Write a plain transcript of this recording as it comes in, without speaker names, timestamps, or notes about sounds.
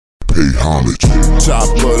pay homage. Top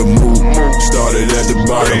of the move, started at the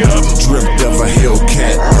bottom. Dreamt of a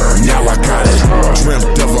Hellcat, now I got it.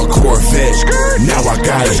 Dreamt of a Corvette, now I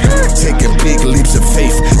got it. Taking big leaps of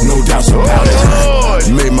faith, no doubts about it.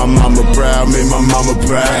 Made my mama proud, made my mama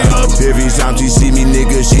proud. Every time she see me,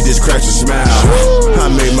 nigga, she just cracks a smile. I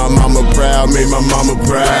made my mama proud, made my mama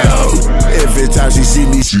proud. Every time she see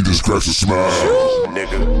me, She just cracks a smile.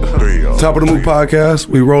 Top of the Move podcast.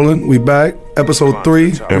 We rolling. We back. Episode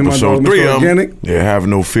 3. Episode 3 of Organic. them. Yeah, have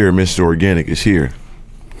no fear. Mr. Organic is here.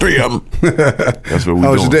 3 of them. That's what we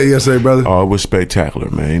How was your day yesterday, brother? Oh, it was spectacular,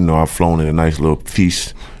 man. You know, I've flown in a nice little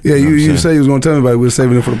feast. Yeah, know what I'm you saying? said you was going to tell me about it. We were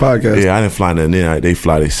saving it for the podcast. Yeah, I didn't fly nothing in. They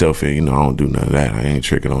fly themselves in. You know, I don't do none of that. I ain't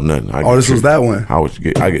tricking on nothing. Oh, this was that one?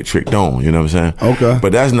 I get tricked on. You know what I'm saying? Okay.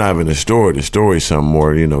 But that's not even the story. The story is something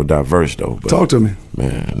more, you know, diverse though. But, Talk to me.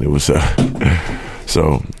 man. It was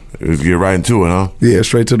so. Let's get right into it, huh? Yeah,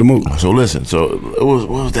 straight to the move. So listen, so it was,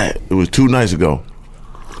 what was that? It was 2 nights ago.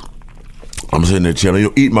 I'm sitting there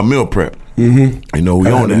chilling, eat my meal prep. Mm-hmm. You know, we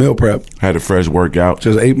I on had that. a meal prep. Had a fresh workout.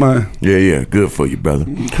 Just ate mine. Yeah, good for you, brother.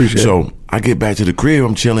 Appreciate it. So I get back to the crib,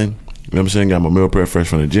 I'm chilling. You know what I'm saying? Got my meal prep fresh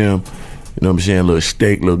from the gym. You know what I'm saying? Little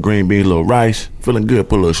steak, little green beans, little rice. Feeling good.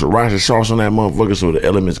 Put a little sriracha sauce on that motherfucker so the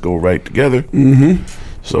elements go right together. Mm-hmm.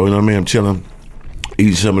 So, you know what I mean? I'm chilling.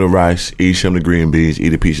 Eat some of the rice, eat some of the green beans,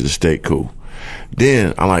 eat a piece of the steak, cool.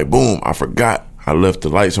 Then I'm like, boom, I forgot I left the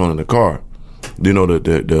lights on in the car. You know,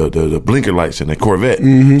 the blinker lights in the Corvette.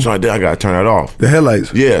 Mm-hmm. So I gotta turn that off. The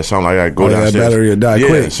headlights. Yeah, so I'm like, I gotta go downstairs. That battery will die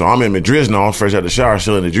quick. So I'm in Madrid now, fresh out the shower,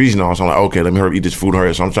 still in the Madrid now. So I'm like, okay, let me hurry eat this food,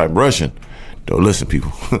 hurry. So I'm starting brushing. Don't listen,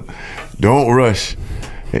 people. Don't rush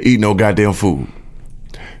and eat no goddamn food.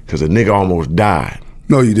 Cause a nigga almost died.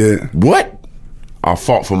 No, you didn't. What? I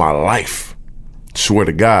fought for my life. Swear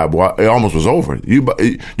to God, boy, it almost was over. You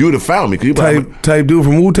would have found me. Cause you Type dude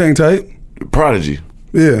from Wu-Tang type. Prodigy.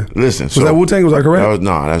 Yeah. Listen. Was that Wu-Tang? Was I correct?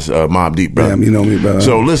 That's Mobb Deep, brother. Damn, you know me, brother.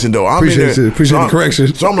 So listen, though. Appreciate the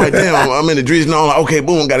correction. So I'm like, damn, I'm in the dreams now. I'm like, okay,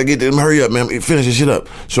 boom, gotta get them. Hurry up, man. Finish this shit up.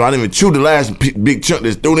 So I didn't even chew the last big chunk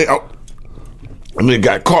that's doing it. I mean, it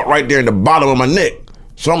got caught right there in the bottom of my neck.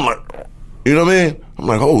 So I'm like, you know what I mean? I'm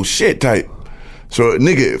like, oh, shit, type. So,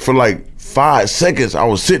 nigga, for like 5 seconds, I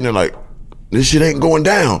was sitting there like, this shit ain't going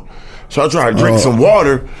down. So I tried to drink some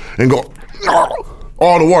water and go,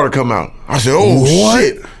 all the water come out. I said, oh, what?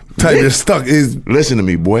 shit. Type is stuck. Listen to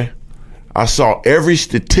me, boy. I saw every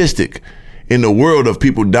statistic in the world of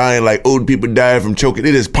people dying, like old people dying from choking.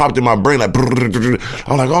 It just popped in my brain like,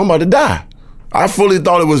 I'm like, oh, I'm about to die. I fully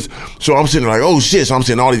thought it was, so I'm sitting like, oh shit. So I'm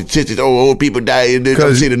seeing all these statistics, old people died.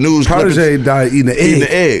 I'm seeing the news. Prodigy died eating the egg. Eating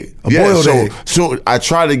the egg. A boiled egg. So I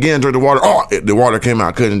tried again, drink the water. The water came out.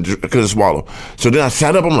 I couldn't swallow. So then I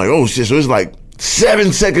sat up. I'm like, oh shit. So it's like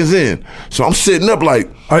 7 seconds in. So I'm sitting up like.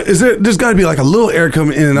 There's got to be like a little air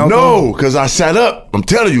coming in and out? No, because I sat up. I'm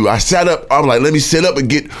telling you, I sat up. I'm like, let me sit up and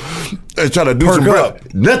try to do Perk some up.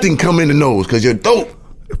 breath. Nothing come in the nose because your throat.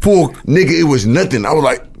 Full. Nigga, it was nothing. I was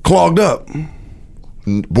like. Clogged up.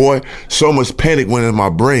 Boy, so much panic went in my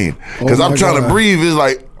brain because I'm trying to breathe. It's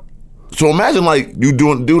like, so imagine like you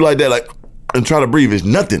do like that, like, and try to breathe. It's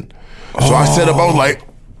nothing. So I set up. I was like,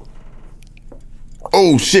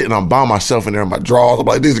 oh shit, and I'm by myself in there in my drawers. I'm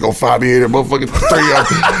like, this is gonna find me in there, motherfucking 3 of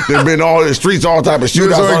them. They've been all in the streets, all type of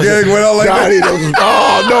shootouts. Organic went out like that?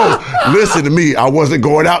 Oh no! Listen to me. I wasn't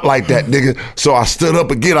going out like that, nigga. So I stood up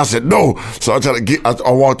again. I said no. So I tried to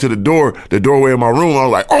I walked to the doorway of my room. I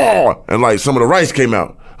was like, oh, and like some of the rice came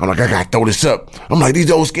out. I'm like, I gotta throw this up. I'm like, these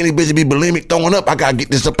old skinny bitches be bulimic throwing up. I gotta get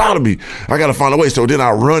this up out of me. I gotta find a way. So then I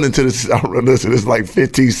run into this. Listen, it's like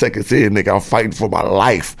 15 seconds in, nigga. I'm fighting for my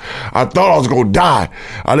life. I thought I was gonna die.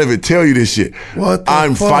 I didn't even tell you this shit. What the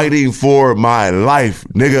I'm fuck? fighting for my life,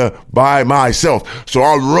 nigga, by myself. So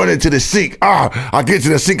I'm running to the sink. I get to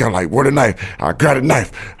the sink. I'm like, where the knife? I grab a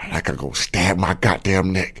knife. I'm like, I go stab my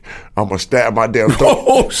goddamn neck. I'm gonna stab my damn throat.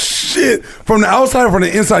 Oh shit! From the outside or from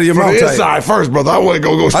the inside of your mouth? From the inside first, brother. I wasn't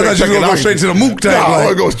gonna go straight. I thought you were gonna go straight to the mook tank. Nah, I want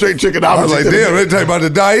to go straight chicken out. I was like, damn, that type about to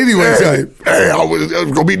die anyway. Hey, I was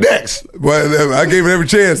gonna be next. Well, I gave it every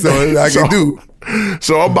chance though. I can do.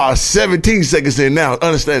 So I'm about 17 seconds in now.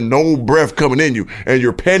 Understand, no breath coming in you, and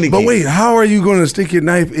you're panicking. But wait, how are you gonna stick your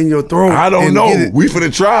knife in your throat? I don't know. We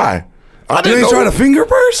finna try. You ain't try to finger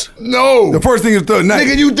first? No. The first thing is the knife.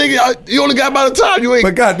 Nigga, you think you only got about the time you ain't.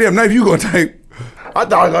 But goddamn knife, you gonna take. I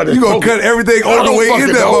thought I got this. You gonna cut everything all the way in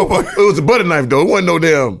that motherfucker. It was a butter knife though. It wasn't no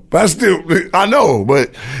damn. But I still. I know,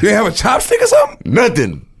 but You ain't have a chopstick or something?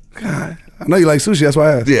 nothing. God. I know you like sushi. That's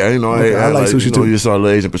why I asked. Yeah, you know, Okay, I like sushi too. You saw a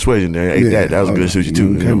little Asian Persuasion there. I ate that. That was good sushi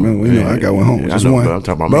too. Okay, man, I got one home. Just one. But I'm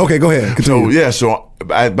talking about. But okay, go ahead. Continue. So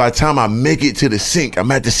by the time I make it to the sink,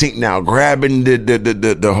 I'm at the sink now, grabbing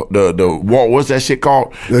the wall. What's that shit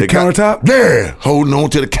called? The countertop. There, holding on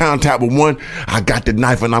to the countertop with one. I got the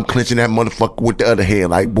knife and I'm clenching that motherfucker with the other hand.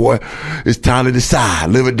 Like, boy, it's time to decide,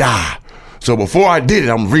 live or die. So before I did it,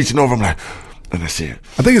 I'm reaching over. I'm like. And I said,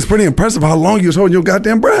 I think it's pretty impressive how long you was holding your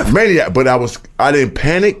goddamn breath. Maniac, but I didn't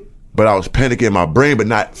panic, but I was panicking in my brain, but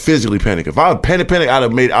not physically panic. If I would panic, I'd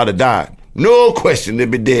have died. No question, it'd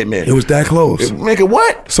be dead, man. It was that close. Make it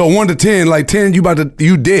what? So 1 to 10, like 10, you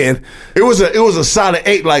dead. It was a solid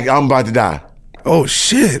 8, like I'm about to die. Oh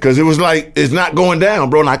shit! Because it was like it's not going down,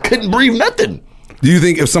 bro, and I couldn't breathe nothing. Do you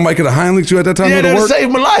think if somebody could have Heimlicked you at that time, that'd have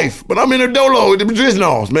saved my life? But I'm in a dolo with the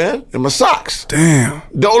Driznos, man, and my socks. Damn.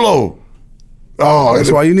 Dolo. Oh,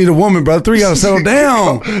 that's why you need a woman, brother. 3, you gotta settle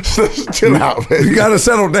down. Chill out, man. You gotta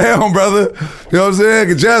settle down, brother. You know what I'm saying?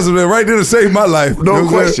 Cause Jasmine been right there to save my life. No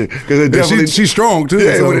question. Because she's strong too.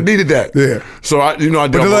 Yeah, it would have needed that. Yeah. So I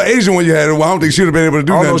but the little Asian one you had, well, I don't think she'd have been able to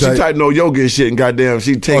do that. Oh no, she tight no yoga and shit, and goddamn,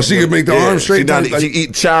 she takes. Oh, she could make the arms straight. She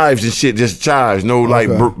eat chives and shit, just chives, no like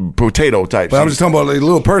potato type. But I'm just talking about like a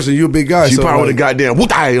little person. You a big guy. She probably would have goddamn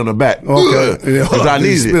whoop-tie on the back. Okay. Because I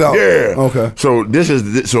needed it. Yeah. Okay.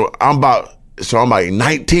 So I'm like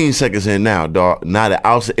 19 seconds in now, dog. Now the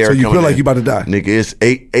ounce of air. So you coming feel like in. you about to die, nigga? It's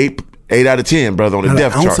 8 out of 10, brother, on the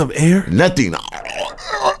death chart. An ounce of air? Nothing.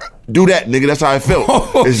 Do that, nigga. That's how I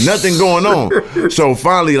felt. There's nothing going on. So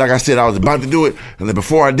finally, like I said, I was about to do it, and then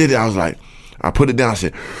before I did it, I was like, I put it down. I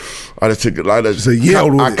said, I just took it like that. So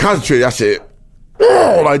I concentrated. I said,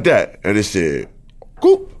 oh, like that, and it said,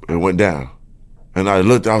 goop. It went down, and I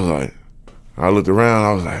looked. I looked around.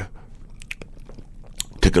 I was like,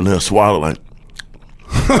 took a little swallow, like.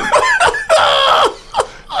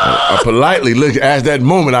 I politely looked. At that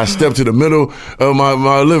moment, I stepped to the middle of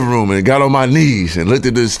my living room and got on my knees and looked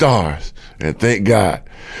at the stars. And thank God,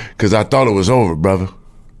 because I thought it was over, brother.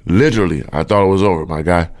 Literally, I thought it was over, my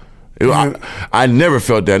guy. I never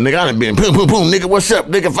felt that, nigga. I done been boom, boom, boom, nigga. What's up,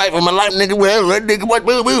 nigga? Fight for my life, nigga. Well, nigga, what,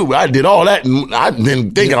 boo, boo. I did all that, and I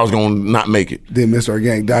didn't think I was gonna not make it. Then Mr.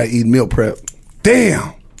 Organic died eating meal prep.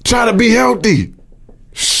 Damn. Try to be healthy.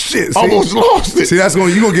 Shit, almost lost it. See, that's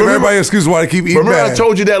you gonna give everybody an excuse why they keep eating. Remember, bad. I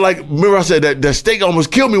told you that. Like, remember, I said that steak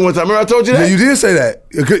almost killed me one time. Remember, I told you that. Yeah, you did say that.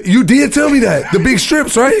 You did tell me that. The big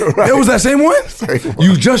strips, right? That was that same one.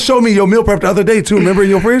 You just showed me your meal prep the other day too. Remember in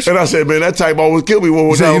your fridge? And I said, man, that type almost killed me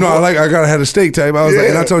one time. You know, I gotta have a steak type. I was like,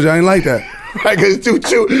 and I told you I ain't like that. Like it's too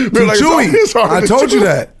chewy. Too chewy. I told you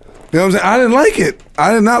that. You know what I'm saying? I didn't like it.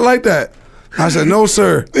 I did not like that. I said, no,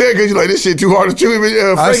 sir. Yeah, because you like, this shit too hard to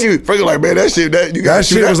chew. Frankie like, man, that shit, that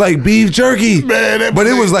shit was like beef jerky. Man, but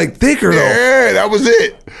it was like thicker, though. Yeah, that was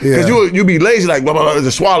it. Because you be lazy, like, blah, blah, blah,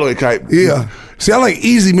 to swallow it type. Yeah. See, I like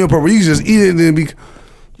easy meal prep where you can just eat it and then be,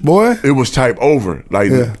 boy. It was type over.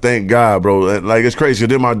 Like, thank God, bro. Like, it's crazy.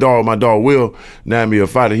 Then my dog Will, now me a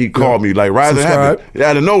fighter, he called me, like, rather than happen.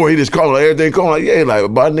 Out of nowhere, he just called me, like, everything called, like, yeah,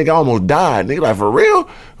 like, but nigga, I almost died. Nigga, like, for real?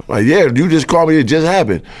 I'm like, yeah, you just called me, it just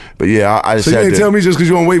happened. But yeah, I just so you didn't tell me just because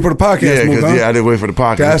you want to wait for the podcast. Yeah, because I didn't wait for the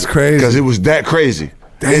podcast. That's crazy. Because it was that crazy.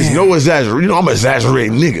 Damn. It's no exaggeration. You know, I'm an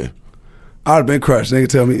exaggerating nigga. I'd have been crushed. Nigga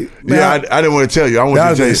tell me. Man, yeah, I didn't want to tell you. I wanted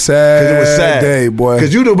to tell you. Sad. Because it was sad. Day, boy.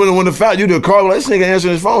 Because you'd have been the one to fight. You'd have called, like, this nigga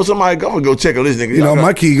answering his phone. Somebody, I'm going to go check on this nigga. You know,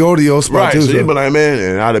 my key go to your spot, right, too. So you'd be like, man,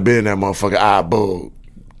 and I'd have been in that motherfucker eyeball.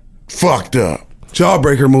 Fucked up.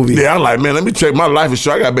 Jawbreaker movie. Yeah, I'm like, man, let me check my life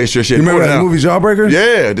insurance. I got to make sure shit. You remember that movie Jawbreaker?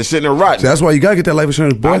 Yeah, they're sitting there rotting. So that's why you got to get that life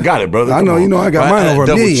insurance, boy. I got it, brother. I know, you know, I got mine over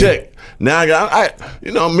 $1 million. Check. Now I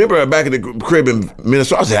remember back in the crib in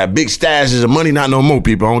Minnesota, I had big stashes of money. Not no more,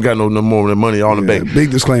 people. I don't got no more than money all in the bank.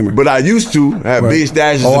 Big disclaimer. But I used to have big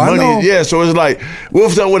stashes of money. I know. Yeah, so it's like, what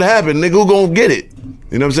if something would happen? Nigga, who gonna get it?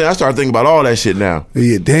 You know what I'm saying? I started thinking about all that shit now.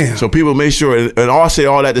 Yeah, damn. So people make sure, and I'll say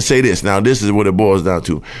all that to say this. Now, this is what it boils down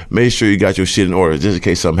to. Make sure you got your shit in order just in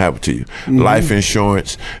case something happened to you. Mm-hmm. Life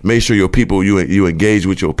insurance. Make sure your people, you engage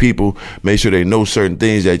with your people. Make sure they know certain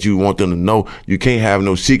things that you want them to know. You can't have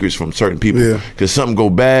no secrets from certain people. Because something go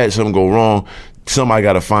bad, something go wrong. Somebody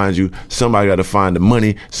got to find you. Somebody got to find the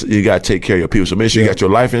money. So you got to take care of your people. So make sure you got your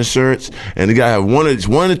life insurance, and you got to have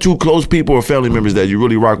one or two close people or family members that you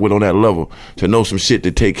really rock with on that level to know some shit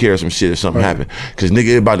to take care of some shit if something happened. Because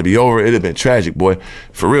nigga, it about to be over. It'd have been tragic, boy.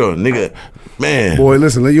 For real, nigga. Man. Boy,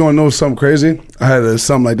 listen, you want to know something crazy? I had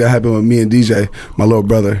something like that happen with me and DJ, my little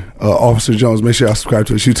brother, Officer Jones. Make sure y'all subscribe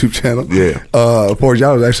to his YouTube channel. Yeah. Ford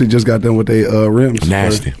Y'all actually just got done with their rims.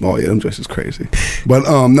 Nasty. Oh, yeah, them dresses crazy. But,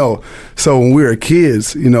 no. So when we were were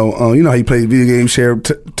kids, you know how you play video games, share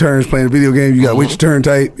turns playing a video game. You got to wait your turn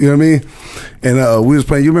type. You know what I mean? And we was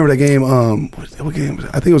playing. You remember that game? What game?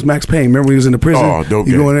 I think it was Max Payne. Remember when he was in the prison? Oh, dope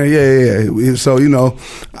You game. go in there, yeah. So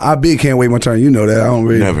I big can't wait my turn. You know that I don't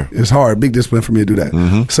really. Never. It's hard, big discipline for me to do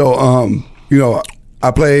that. So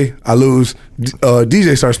I play, I lose.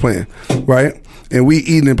 DJ starts playing, right? And we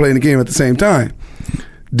eating and playing the game at the same time.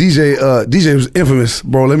 DJ was infamous,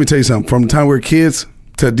 bro. Let me tell you something. From the time we were kids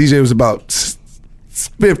to DJ was about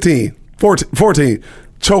 15, 14.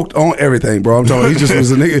 Choked on everything, bro. I'm talking. He just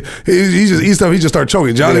was a nigga. He just eat stuff. He just started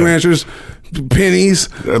choking. Jolly Ranchers, pennies.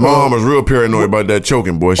 My mom was real paranoid about that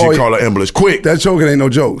choking, boy. She called her ambulance quick. That choking ain't no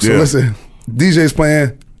joke. So listen, DJ's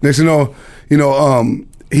playing. Next thing you know,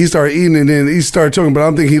 he started eating and then he started choking, but I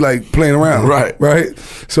don't think he like playing around. Right.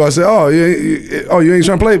 So I said, you ain't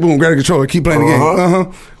trying to play? Boom, grab the controller, keep playing the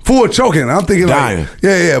game. Full choking. I'm thinking dying. Like,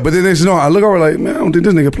 yeah. But then next thing you know, I look over like, man, I don't think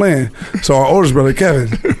this nigga playing. So our oldest brother, Kevin,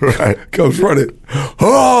 comes running.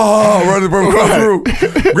 Running across the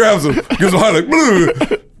room, grabs him, gives him a high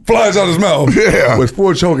like, flies out his mouth. Yeah. Was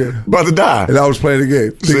full choking. About to die. And I was playing the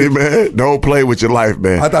game. See, man, don't play with your life,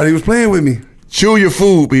 man. I thought he was playing with me. Chew your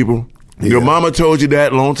food, people. Your mama told you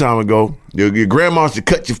that a long time ago. Your grandma should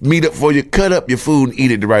cut your meat up for you. Cut up your food and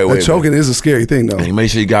eat it the right way. Choking is a scary thing, though. And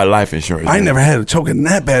make sure you got life insurance. I ain't never had a choking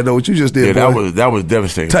that bad though. What you just did, boy. That was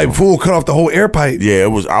devastating. Type fool cut off the whole air pipe. Yeah,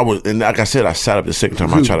 it was. And like I said, I sat up the second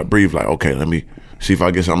time. I tried to breathe. Like, okay, let me see if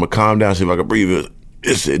I get. I'm gonna calm down. See if I can breathe.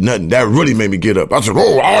 It's nothing. That really made me get up. I said,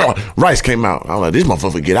 rice came out. I'm like, this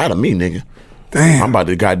motherfucker get out of me, nigga. Damn. I'm about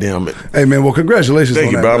to goddamn it. Hey, man, well, congratulations.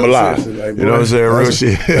 Thank you, bro. I'm alive. Like, you know what I'm saying? Real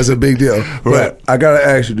shit. That's a big deal. Right. But I got to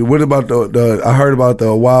ask you, what about the I heard about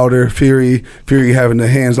the Wilder, Fury having the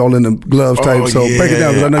hands all in the gloves type. So break it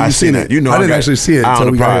down because I know you've seen it. You know, I didn't actually see it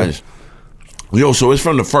until we got here. Yo, so it's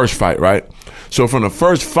from the first fight, right? So from the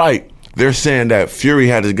first fight, they're saying that Fury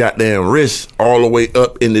had his goddamn wrist all the way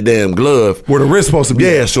up in the damn glove. Where the wrist supposed to be.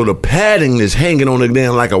 Yeah, so the padding is hanging on the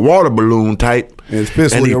damn like a water balloon type. And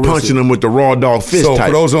he punching him with the raw dog fist type. So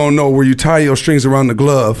for those who don't know, where you tie your strings around the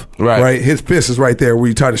glove, right? His fist is right there where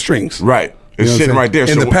you tie the strings. Right. It's sitting right there.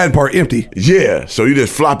 And the pad part empty. Yeah. So you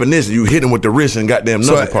just flopping this and you hit him with the wrist and goddamn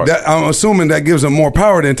another part. I'm assuming that gives him more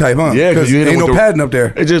power than type, huh? Yeah, because you ain't no padding up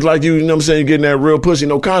there. It's just like you know what I'm saying, you getting that real pussy,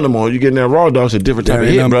 no condom on. You getting that raw dog, it's a different type of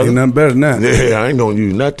hit, brother. Ain't nothing better than that. Yeah, I ain't gonna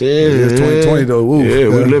use nothing. It's 2020 though. Ooh, yeah,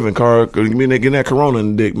 we living, Carl. Give me getting that corona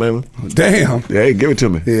in the dick, man. Damn. Yeah, hey, give it to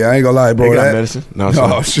me. Yeah, I ain't gonna lie, bro. They got medicine. No,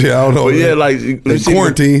 shit, I don't know. But yeah, like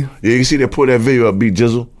quarantine. Yeah, you see they put that video up, B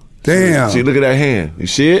Jizzle. Damn. See, look at that hand. You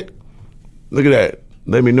see it? Look at that.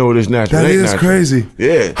 Let me know it is natural. That is crazy.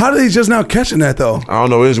 Yeah. How did they just now catching that though? I don't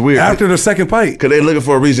know. It's weird. After the second fight. Because they looking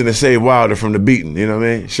for a reason to save Wilder from the beating. You know what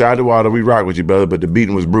I mean? Shout out to Wilder. We rock with you, brother. But the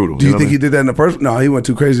beating was brutal. Do you think he did that in the first? No, he went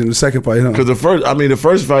too crazy in the second fight, huh? Because the first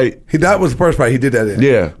fight. That was the first fight. He did that in.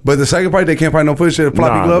 Yeah. But the second fight, they can't find no footage of the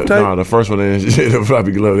floppy glove type? No, the first one, they didn't see the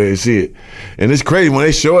floppy glove. They didn't see it. And it's crazy. When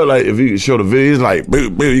they show it, like, if you show the video, it's like,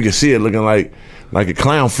 you can see it looking like a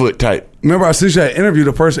clown foot type. Remember, I sent you that interview,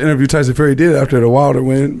 the first interview Tyson Fury did after the Wilder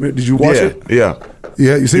win. Did you watch it? Yeah.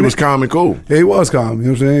 Yeah, you see he was calm and cool. Yeah, he was calm. You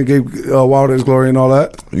know what I'm saying? Gave Wilder his glory and all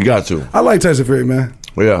that. You got to. I like Tyson Fury, man.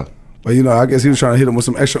 Yeah. But, I guess he was trying to hit him with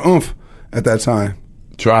some extra oomph at that time.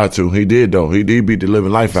 Tried to. He did, though. He did beat the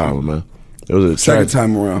living life out of him, man. It was a second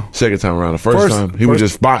time around. Second time around. The first time, he was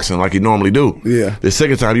just boxing like he normally do. Yeah. The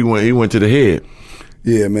second time, he went to the head.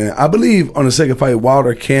 Yeah, man. I believe on the second fight,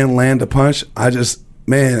 Wilder can land a punch.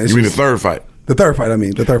 You mean the third fight? The third fight,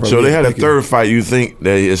 the third fight. So they had a third fight. You think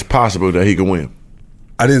that it's possible that he can win?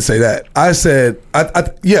 I didn't say that. I said,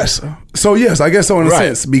 yes. So, yes, I guess so in a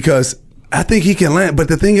sense, because I think he can land. But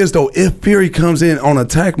the thing is, though, if Fury comes in on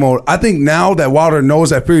attack mode, I think now that Wilder knows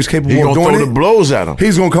that Fury's capable of doing it. He's going to throw the blows at him.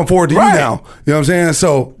 He's going to come forward to you now. You know what I'm saying?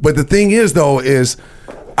 So, but the thing is, though, is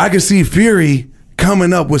I can see Fury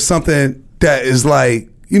coming up with something that is like,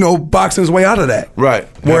 boxing his way out of that. Right.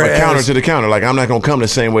 Where a counter to the counter. Like, I'm not going to come the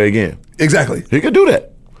same way again. Exactly. He could do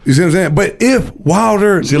that. You see what I'm saying? But if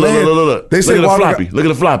Wilder... See, look. They say look at Wilder... Look at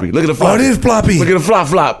the floppy. Look at the floppy. Oh, it is floppy. Look at the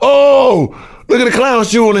flop. Oh, look at the clown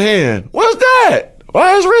shoe in the hand. What's that?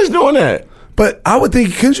 Why is Rich doing that? But I would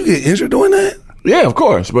think, couldn't you get injured doing that? Yeah, of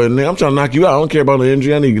course. But I'm trying to knock you out. I don't care about the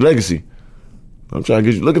injury. I need legacy. I'm trying to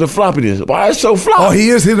get you. Look at the floppiness. Why is it so floppy? Oh, he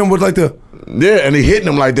is hitting him with like the... Yeah, and he hitting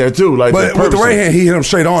him like that too. Like, but with the right hand, he hit him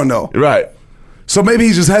straight on though. Right. So maybe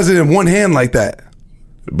he just has it in one hand like that.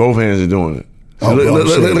 Both hands are doing it. So look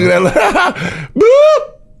at that.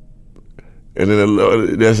 Boop. And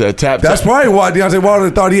then there's that tap. That's probably why Deontay Wilder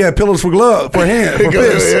thought he had pillows for fists. Yeah,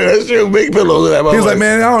 that's true. Big pillows. He was like,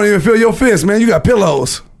 man, I don't even feel your fist, man. You got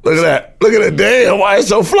pillows. Look at that. Look at that. Damn, why it's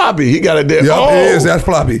so floppy? He got a damn. Yup, it is. That's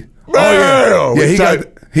floppy. Damn. Yeah,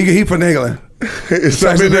 he finagling. It's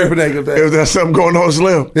something in there. If there's something going on,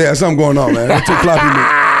 Slim. Yeah, something going on, man. It's too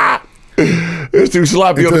floppy. It's too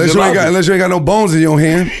sloppy. Unless you ain't got no bones in your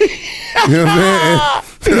hand. You know what I'm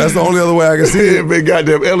saying? That's the only other way I can see it. Big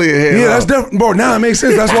goddamn Elliot hand. Yeah, that's definitely, bro. Now it makes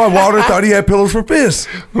sense. That's why Wilder thought he had pillows for piss.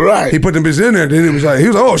 Right. He put them bitches in there. Then he was like,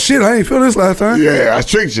 oh shit, I ain't feel this last time. Yeah, I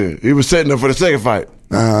tricked you. He was setting up for the second fight.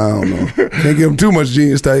 I don't know. Can't give him too much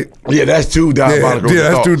genius type. Yeah, that's too diabolical.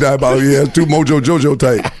 Yeah, that's too diabolical. Yeah, that's too Mojo Jojo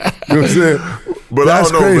type. You know what I'm saying? But that's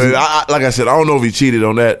I don't know, crazy. Man. Like I said, I don't know if he cheated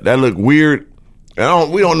on that. That looked weird.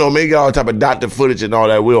 And we don't know. Maybe all type of doctor footage and all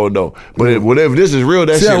that. We don't know. But whatever this is real,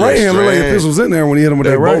 that shit right hand looked like a piss was in there when he hit him with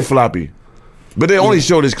that right. Both floppy. But they only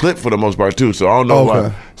showed this clip for the most part too, so I don't know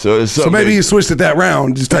why. So maybe he switched it that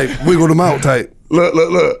round, just type wiggled him out type.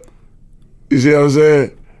 Look. You see what I'm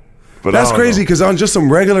saying? But that's crazy because on just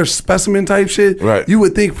some regular specimen type shit, right. You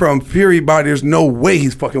would think from Fury body, there's no way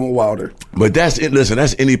he's fucking with Wilder. But that's it. Listen,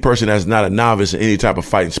 that's any person that's not a novice in any type of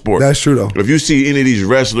fighting sport. That's true though. If you see any of these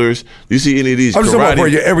wrestlers, you see any of these I'm just talking about for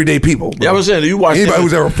your everyday people. Bro. Yeah, I was saying you watch anybody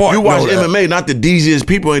who's ever fought. You watch MMA, not the easiest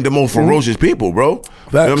people ain't the most ferocious people, bro. You know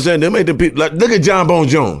what I'm saying? They make the people like look at John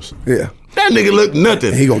Bones Jones. Yeah. That nigga look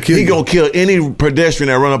nothing. He gonna kill any pedestrian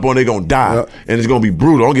that run up on. They gonna die, and it's gonna be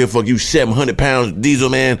brutal. I don't give a fuck. You 700 pounds diesel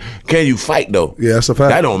man. Can you fight though? Yeah, that's a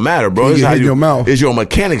fact. That don't matter, bro. It's how your mouth. It's your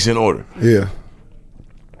mechanics in order. Yeah.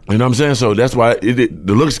 You know what I'm saying? So that's why the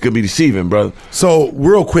looks could be deceiving, brother. So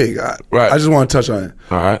real quick, I just want to touch on it.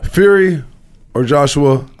 All right, Fury or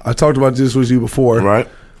Joshua. I talked about this with you before, right?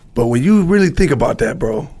 But when you really think about that,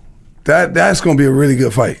 bro, that's gonna be a really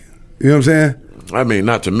good fight. You know what I'm saying? I mean,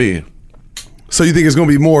 not to me. So you think it's gonna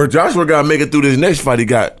be more? Joshua got to make it through this next fight he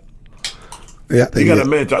got. Yeah, he got a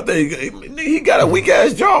man. I think he got a weak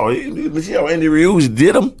ass jaw. You see how Andy Ruiz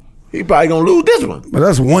did him? He probably gonna lose this one. But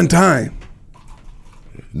that's one time.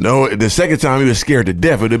 No, the second time he was scared to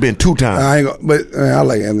death. It'd have been 2 times. But I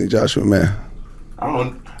like Anthony Joshua, man.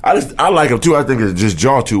 I like him too. I think it's just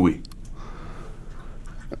jaw too weak.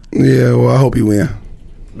 Yeah, well, I hope he win.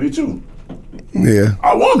 Me too. Yeah,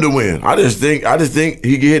 I want him to win. I just think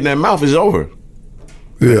he get hit in that mouth, it's over.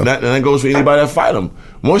 Yeah, and that goes for anybody that fight him.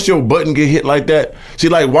 Once your button get hit like that, see,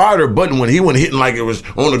 like Wilder button when he wasn't hitting like it was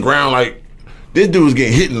on the ground, like this dude was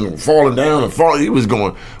getting hit and falling down and falling. He was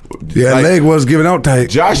going. Yeah, like, leg was giving out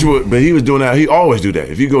tight. Joshua, but he was doing that. He always do that.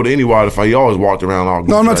 If you go to any Wilder fight, he always walked around all.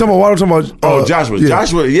 No, I'm not talking about Wilder. I'm talking about Joshua. Yeah.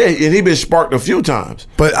 Joshua, yeah, and he been sparked a few times.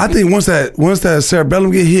 But I think once that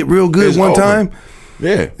cerebellum get hit real good one time.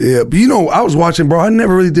 Yeah. Yeah. But I was watching, bro. I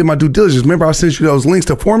never really did my due diligence. Remember I sent you those links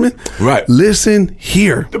to Foreman? Right. Listen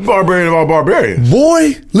here. The barbarian of all barbarians.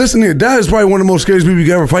 Boy, listen here. That is probably one of the most scariest people you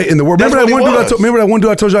can ever fight in the world. Remember that one dude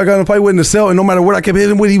I told you I got in a fight with in the cell, and no matter what I kept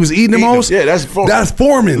hitting him with, he was eating them all? Yeah, that's Foreman. That's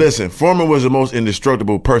Foreman. Listen, Foreman was the most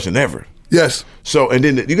indestructible person ever. Yes. So, and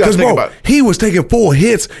then you got to think about it. He was taking 4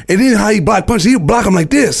 hits, and then how he block punches, he would block him like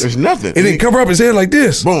this. There's nothing. And then cover up his head like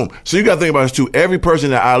this. Boom. So you got to think about this too. Every person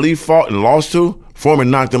that Ali fought and lost to,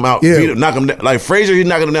 Foreman knocked him out. Yeah. Knocked him down. Like Frazier, he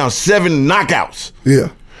knocked him down 7 knockouts.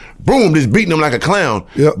 Yeah. Boom, just beating him like a clown.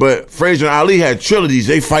 Yep. But Frazier and Ali had trilogies.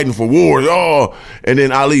 They fighting for wars. Oh, and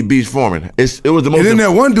then Ali beats Foreman. It was the most. And then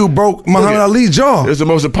that one dude broke Muhammad Ali's jaw. It's the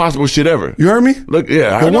most impossible shit ever. You heard me? Look,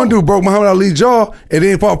 yeah. The one dude broke Muhammad Ali's jaw and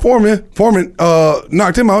then fought Foreman. Foreman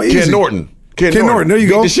knocked him out easy. Ken Norton. Ken Norton, there you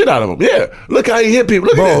go. Beat the shit out of him. Yeah. Look how he hit people.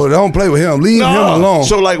 Look at this. Bro, don't play with him. Leave him alone.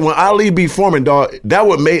 So, like, when Ali beat Foreman, dog, that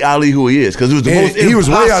what made Ali who he is. Because it was the most impossible. He was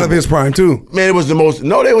way out of his prime, too. Man, it was the most.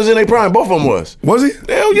 No, they was in their prime. Both of them was. Was he?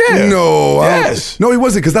 Hell yeah. No. Yes. No, he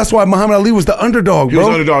wasn't, because that's why Muhammad Ali was the underdog, bro. He was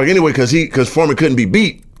the underdog anyway, because Foreman couldn't be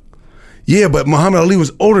beat. Yeah, but Muhammad Ali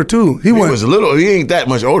was older too. He was little. He ain't that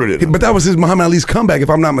much older than him. But that was his Muhammad Ali's comeback,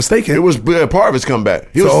 if I'm not mistaken. It was part of his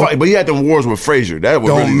comeback. He was fighting, but he had them wars with Frazier. That was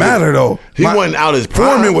don't really matter good. though. He wasn't out his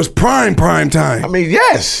prime. Foreman was prime time. I mean,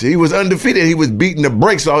 yes, he was undefeated. He was beating the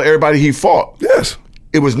brakes off everybody he fought. Yes,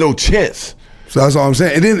 it was no chance. So that's all I'm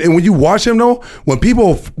saying. And when you watch him though, when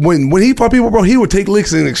he fought people, bro, he would take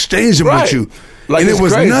licks and exchange them with you. Like, and it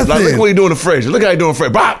was crazy. nothing. Like, look what he doing to Frazier. Look how he doing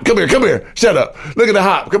Frazier. Bob, come here. Shut up. Look at the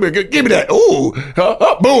hop. Come here. Give me that. Ooh.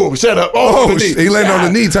 Boom. Shut up. Oh, he landed on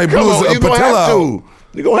the knee type blues. You're going to have to.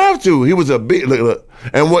 You're going to have to. He was a big, look.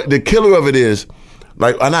 And what the killer of it is,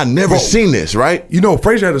 like, and I never seen this, right? You know,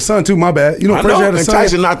 Frazier had a son too, my bad. You know, Frazier had a son.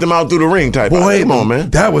 Tyson knocked him out through the ring type. Boy, come on, man.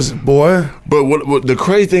 That was, boy. But what the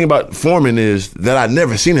crazy thing about Foreman is that I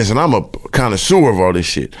never seen this, and I'm a connoisseur of all this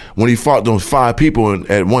shit. When he fought those 5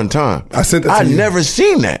 people at one time. I said that to you. I never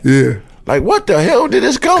seen that. Yeah. Like, what the hell did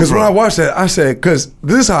this come from? Because when I watched that, I said, because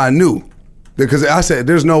this is how I knew. Because I said,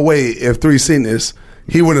 there's no way if 3 seen this,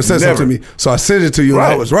 he wouldn't have said Never. something to me. So I sent it to you, and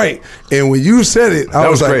Right. I was right. And when you said it, I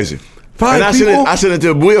That was like, crazy. 5 And people? I sent it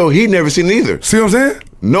to Will. He never seen it either. See what I'm saying?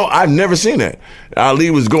 No, I've never seen that.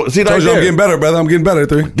 Ali was going. See, Told right you I'm there. getting better, brother. I'm getting better at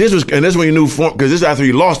 3. This was, and this when he knew because this is after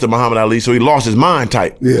he lost to Muhammad Ali, so he lost his mind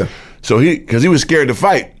type. Yeah. So because he was scared to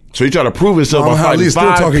fight, so he tried to prove himself by Muhammad fighting Ali's still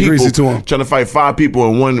 5 talking people, greasy to him. trying to fight 5 people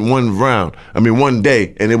in one round. I mean, one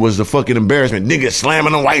day, and it was a fucking embarrassment. Niggas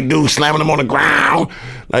slamming a white dude, slamming him on the ground.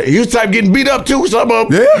 Like he was type getting beat up too. Some of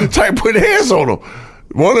them type putting hands on him.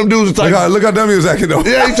 One of them dudes was type. Look how dumb he was acting though.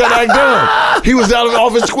 Yeah, he tried to act dumb. He was out of the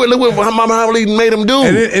office squid. Look what Muhammad Ali made him do.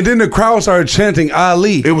 And then the crowd started chanting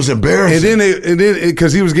Ali. It was embarrassing. And then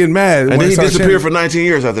because he was getting mad. And then he disappeared for 19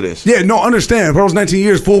 years after this. Yeah, no, understand. For those 19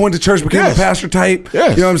 years, full went to church, became a pastor type.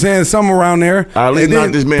 Yes. You know what I'm saying? Somewhere around there. Ali and then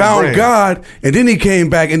knocked this man's found brain. God, and then he came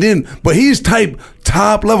back, but he's type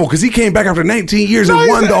top level because he came back after 19 years and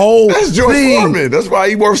won the whole That's George thing. Foreman. That's why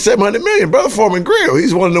he worth $700 million. Brother Foreman Grill.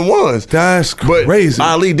 He's one of the ones. That's But crazy.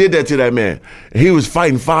 Ali did that to that man. He was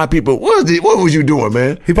fighting 5 people. What was you doing,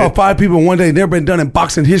 man? He fought 5 people in one day. Never been done in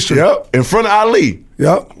boxing history. Yep. In front of Ali.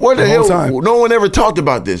 Yep. What the whole hell? time. No one ever talked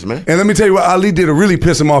about this, man. And let me tell you what Ali did to really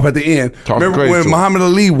piss him off at the end. Talking Remember crazy when to him. Muhammad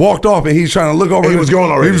Ali walked off and he's trying to look over? And he was gone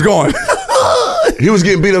already. He was gone. He was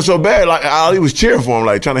getting beat up so bad, like Ali was cheering for him,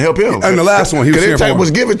 like trying to help him. And the last one, he was cheering for him.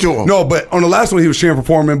 was given to him. No, but on the last one, he was cheering for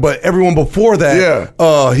Foreman. But everyone before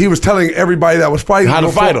that, he was telling everybody that was fighting How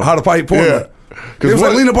to fight him. how to fight Foreman. Yeah. He was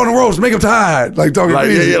like, lean up on the ropes, make him tired, like talking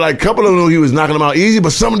crazy. Like a couple of them, he was knocking him out easy,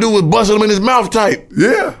 but some dude was busting him in his mouth type.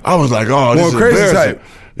 Yeah. I was like, oh, this is crazy embarrassing. type.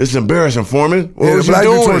 This is embarrassing, Foreman. What Yeah, was the you black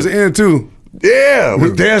dude towards doing? the end too. Yeah,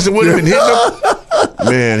 was dancing with him and hitting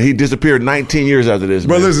him. Man, he disappeared 19 years after this.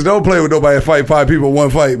 But man. listen, don't play with nobody. Fight 5 people in one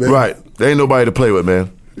fight, man. Right, there ain't nobody to play with,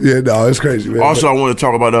 man. Yeah, no, it's crazy, man. Also, I want to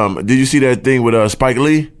talk about. Did you see that thing with Spike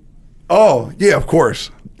Lee? Oh yeah, of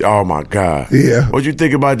course. Oh my God. Yeah. What you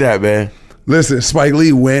think about that, man? Listen, Spike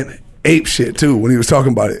Lee went ape shit too when he was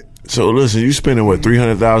talking about it. So listen, you spending what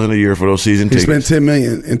 $300,000 a year for those season He tickets spent $10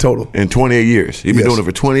 million in total. in 28 years. He's been Yes. doing it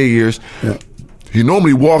for 28 years. Yeah. He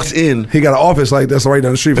normally walks in. He got an office like that's right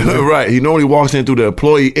down the street from him. Right, he normally walks in through the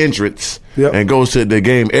employee entrance Yep. and goes to the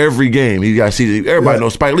game every game. He got see everybody Yeah.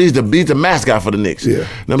 knows Spike Lee's the mascot for the Knicks. Yeah. You know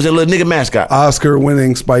what I'm saying, little nigga mascot.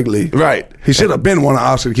 Oscar-winning Spike Lee. Right. He should have been won an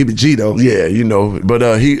Oscar to keep it G though. Yeah, you know,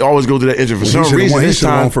 but he always goes to that entrance for He some should've reason. won- he This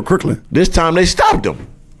should've time won for Crooklyn. This time they stopped him.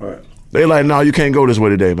 Right. They like, no, you can't go this way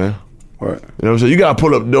today, man. Right. You know what I'm saying? You gotta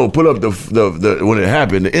pull up the when it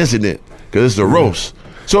happened, the incident, because it's the roast.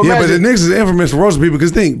 So Yeah, but the imagine Knicks is infamous for roasting people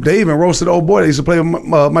because they even roasted the old boy that used to play with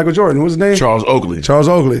Michael Jordan. What was his name? Charles Oakley. Charles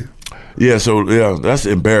Oakley. Yeah, so yeah, that's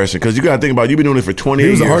embarrassing because you gotta think about it, you've been doing it for 28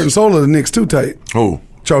 He was years. the heart and soul of the Knicks too tight. Oh,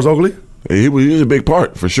 Charles Oakley? he was a big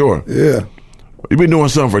part for sure. Yeah. You've been doing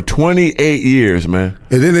something for 28 years, man.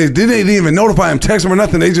 And then they didn't even notify him, text him or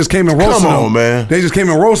nothing. They just came and roasted him. Come on, man. They just came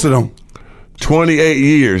and roasted him. 28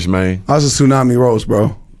 years, man. I was a tsunami roast,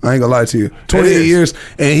 bro. I ain't gonna lie to you. 28 is. years,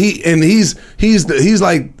 and he's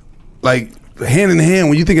like hand in hand.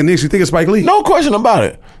 When you think of Knicks, you think of Spike Lee. No question about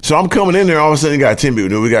it. So I'm coming in there, all of a sudden you got 10 people.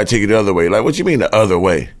 Then we got to take it the other way. Like, what you mean the other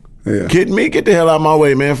way? Yeah. Kidding me? Get the hell out of my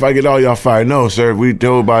way, man. If I get all y'all fired. No, sir. We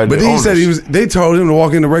told by the But then he owners. said they told him to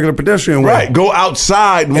walk in the regular pedestrian way. Right, go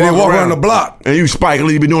outside and then walk around the block. And you, Spike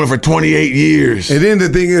Lee, been doing it for 28 years. And then the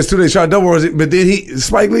thing is, too, they shot double roast. But then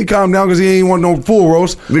Spike Lee calmed down because he ain't want no full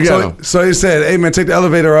roast. We got him. So he said, "Hey man, take the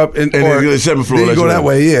elevator up and then go to the 7th floor. Then you let go that know.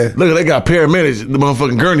 way, yeah." Look, they got paramedics, the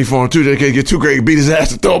motherfucking gurney for him, too. They can't get too great, beat his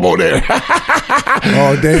ass and throw him on there.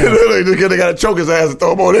 Oh damn! They got to choke his ass and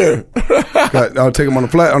throw him on there. I'll take him on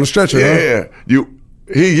the stretcher. Huh? Yeah,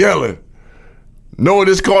 he yelling. Know what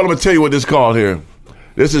this called? I'm gonna tell you what this called here.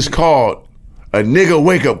 This is called a nigga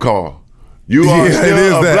wake up call. You are Yeah, it is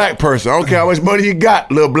still a that. black person. I don't care how much money you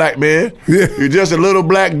got, little black man. Yeah. You're just a little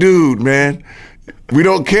black dude, man. We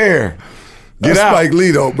don't care. Get That's out. Spike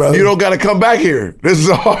Lee, though, brother. You don't got to come back here. This is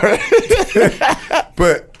hard.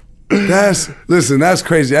 But that's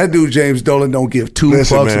crazy. That dude James Dolan don't give two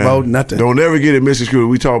fucks about nothing. Don't ever get it misconstrued.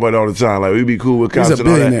 We talk about it all the time. Like we be cool with cops He's a and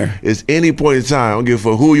all that. billionaire. It's any point in time. I don't give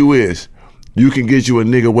a fuck who you is. You can get you a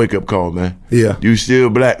nigga wake up call, man. Yeah. You still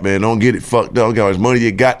black, man. Don't get it fucked up. Don't get how much money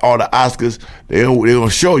you got. All the Oscars, they gonna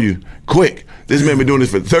show you quick. This man been doing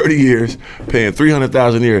this for 30 years, paying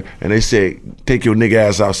 $300,000 a year, and they say take your nigga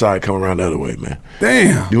ass outside, come around the other way, man.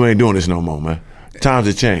 Damn. You ain't doing this no more, man. Times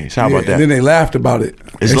have changed. How about that? And then they laughed about it.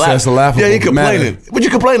 It's That's a laughable Yeah, he complaining. matter. What you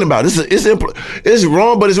complaining about? It's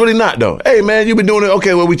wrong, but it's really not though. Hey man, you been doing it.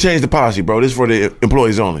 Okay, well we changed the policy, bro. This is for the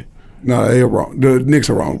employees only. No, they're wrong. The Knicks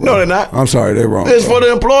are wrong, bro. No, they're not. I'm sorry, they're wrong. It's bro. for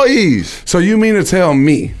the employees, So you mean to tell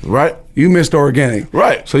me right? You Mr. Organic.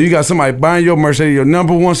 Right. So you got somebody buying your merch. They're your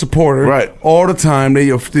number one supporter. Right. All the time.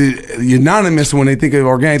 They're unanimous when they think of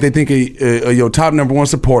organic. They think of your top number one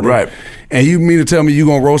supporter. Right. And you mean to tell me you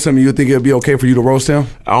going to roast him and you think it'll be okay for you to roast him?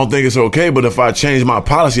 I don't think it's okay, but if I change my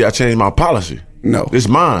policy, I change my policy. No. It's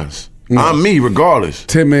mine. No. I'm me regardless.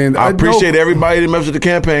 Tim, man, I appreciate everybody that members of the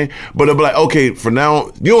campaign, but it'll be like, okay, for now,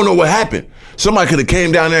 you don't know what happened. Somebody could have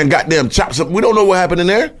came down there and goddamn chopped something. We don't know what happened in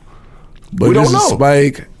there. But we don't this is know.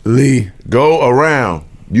 Spike Lee. Go around.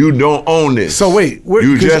 You don't own this. So wait,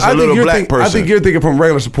 you just a little black person. I think you're thinking from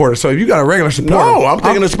regular supporters. So if you got a regular supporter, no, I'm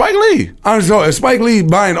thinking of Spike Lee. So if Spike Lee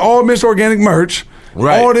buying all Mr. Organic merch,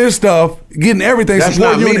 right. all this stuff, getting everything. That's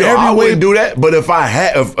not me. Though. I wouldn't do that. But if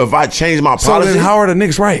I changed my policy, so then how are the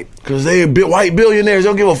Knicks right? Because they white billionaires. They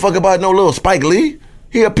don't give a fuck about no little Spike Lee.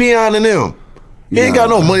 He a peon in them. He ain't got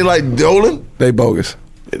no money like Dolan. They bogus.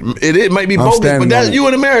 It might be bogus, but that's you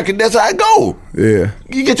an American. That's how I go. Yeah.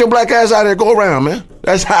 You get your black ass out there, go around, man.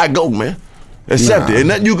 That's how I go, man. Accept it. And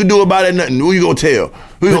nothing you can do about it, nothing. Who you gonna tell?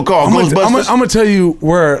 Who you gonna call? Ghostbusters? I'm gonna tell you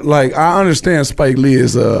where, like, I understand Spike Lee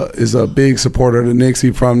is a big supporter of the Knicks.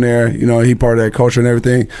 He from there, you know, he part of that culture and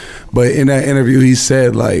everything. But in that interview, he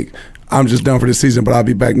said, like, I'm just done for this season, but I'll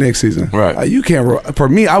be back next season. Right. You can't. For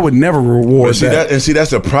me, I would never reward that. And see,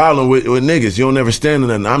 that's the problem with niggas. You don't never stand in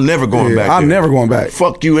nothing. I'm never going back. I'm never going back.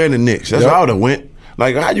 Fuck you and the Knicks. That's how I would have went.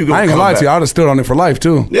 Like, how you gonna? I ain't gonna lie to you. I would have stood on it for life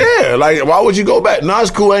too. Yeah. Like, why would you go back? No,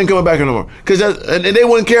 it's cool. I ain't coming back no more. Because and they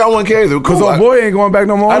wouldn't care. I wouldn't care either. Because old boy ain't going back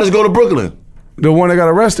no more. I just go to Brooklyn. The one that got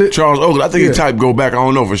arrested, Charles Oakley. I think he typed go back. I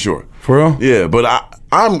don't know for sure. For real? Yeah. But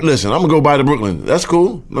I'm listen. I'm gonna go by to Brooklyn. That's cool.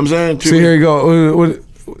 You know what I'm saying. See, here you go.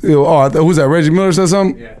 Who's that? Reggie Miller said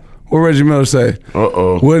something? Yeah. What Reggie Miller say?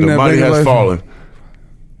 The money has fallen.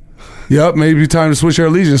 Yep, maybe time to switch your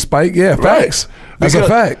allegiance, Spike. Yeah, facts. That's a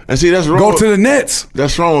fact. And see, that's wrong. Go to the Nets.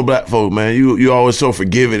 That's wrong with black folk, man. You always so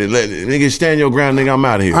forgiving and let niggas stand your ground, nigga. I'm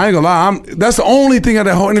out of here. I ain't gonna lie. That's the only thing of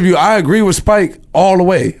that whole interview. I agree with Spike all the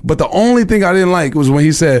way. But the only thing I didn't like was when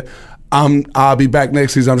he said, I'll be back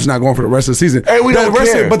next season. I'm just not going for the rest of the season. Hey, we don't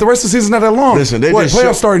care. But the rest of the season's not that long. Listen, they just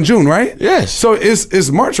playoffs start in June, right? Yes. So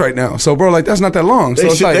it's March right now. So, bro, like, that's not that long. So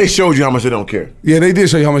they showed you how much they don't care. Yeah, they did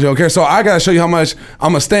show you how much they don't care. So I gotta show you how much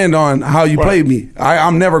I'm gonna stand on how you played me.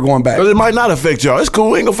 I'm never going back. Because it might not affect y'all. It's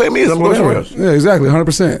cool. It ain't gonna affect me. I'm going somewhere else. Yeah, exactly,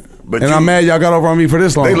 100%. But I'm mad y'all got over on me for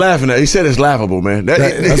this long. They laughing at it. He said it's laughable, man.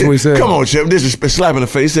 That's what he said. Come on, Chip. This is slap in the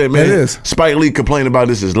face. He said, man, it is. Spike Lee complaining about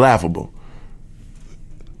this is laughable.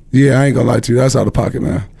 Yeah, I ain't gonna lie to you. That's out of pocket,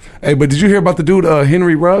 man. Hey, but did you hear about the dude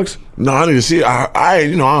Henry Ruggs? No, I need to see it.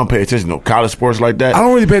 I don't pay attention to college sports like that. I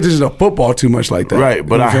don't really pay attention to football too much like that. Right,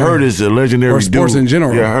 but I heard it's a legendary dude. Or sports in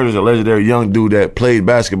general. Yeah, I heard it's a legendary young dude that played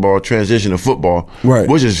basketball, transitioned to football, right?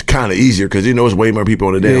 Which is kind of easier because it's way more people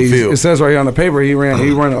on the damn field. It says right here on the paper he ran a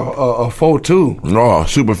 4.2. Oh,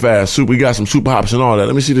 super fast. He got some super hops and all that.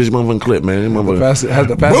 Let me see this motherfucking clip, man. Has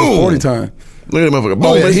the fastest 40 time. Look at that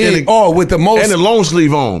motherfucker. Boom. With the most. And the long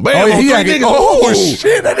sleeve on. Bam,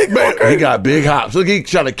 shit. That nigga. He got big hops. Look, he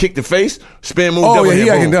trying to kick the face. Spin move. Oh, yeah, he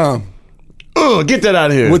acting dumb. Get that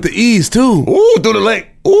out of here. With the ease, too. Ooh, through the leg.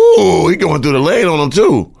 Ooh, he going through the lane on him,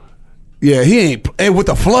 too. Yeah, he ain't. And with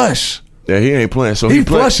the flush. Yeah, he ain't playing. So he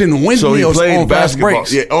flushing windmills on fast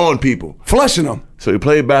breaks. Yeah, on people. Flushing them. So he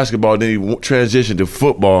played basketball, then he transitioned to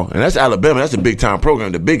football. And that's Alabama. That's a big-time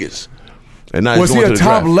program, the biggest. And now was he a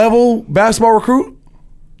top-level basketball recruit?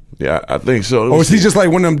 Yeah, I think so. Or was he just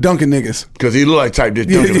like one of them dunking niggas? Because he looked like type this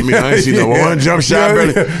dunking to me. I ain't see no one jump shot,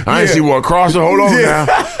 brother. I ain't see one crosser. Hold on now.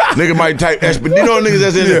 Nigga might type but you know niggas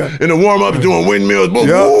that's in the warm-ups doing windmills. Boom.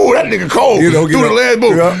 Ooh, that nigga cold. Through the legs,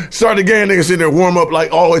 boom. Start the game, nigga sitting there warm up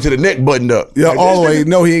like all the way to the neck buttoned up. Yeah, like, all the way.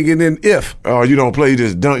 No, he ain't getting in if. Oh, you don't play, you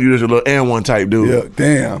just dunk. You just a little and one type dude. Yeah,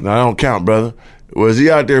 damn. No, I don't count, brother. Was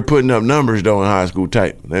he out there putting up numbers, though, in high school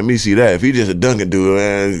type? Let me see that. If he just a dunking dude,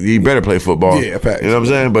 man, he better play football. Yeah, facts. You know what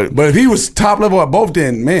I'm saying? But if he was top level at both,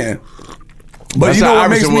 then, man. But that's you know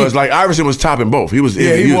what Iverson was. Like, Iverson was topping both. He was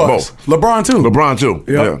both. LeBron, too.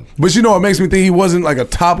 Yeah. But you know what makes me think he wasn't like a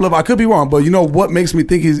top level? I could be wrong, but you know what makes me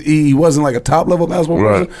think he wasn't like a top level basketball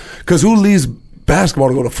player? Because who leaves basketball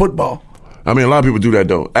to go to football? I mean, a lot of people do that,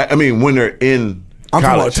 though. I mean, when they're in I'm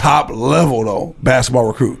college. talking about top level, though, basketball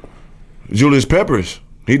recruit. Julius Peppers.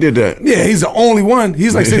 He did that. Yeah, he's the only one.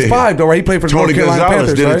 He's like 6'5", though, right? He played for the North Carolina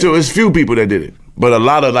Panthers, did right? it too. It's few people that did it. But a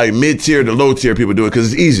lot of like mid-tier to low-tier people do it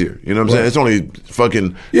because it's easier. You know what I'm saying? It's only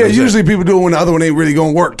fucking... Yeah, usually people do it when the other one ain't really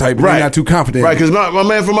going to work type. Right. They're not too confident. Right, because my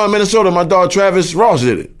man from Minnesota, my dog Travis Ross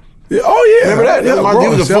did it. Yeah, oh, yeah. Remember that? Yeah, he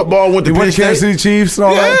was a football, went to Penn State. Kansas City Chiefs and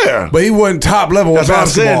all that. Yeah. But he wasn't top level That's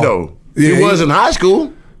basketball. what I'm saying, though. Yeah, he was in high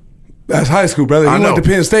school. That's high school, brother. I You know. went to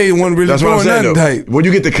Penn State and wasn't really That's what I'm doing saying, nothing though. type. When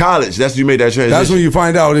you get to college, that's when you make that transition. That's when you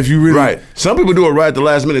find out if you really Right. Some people do it right at the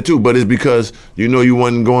last minute too, but it's because you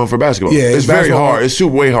wasn't going for basketball. Yeah, it's very basketball. hard. It's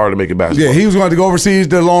super way hard to make it basketball. Yeah, he was going to go overseas,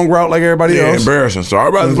 the long route like everybody Yeah, else. embarrassing. So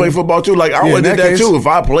I'd rather play football too. Like I Yeah, would in did that that case- too. If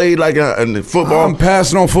I played like in football, I'm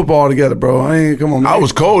passing on football together, bro. Come on, man. I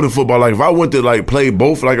was cold in football. Like if I went to like play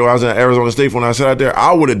both, like when I was in Arizona State when I sat out there,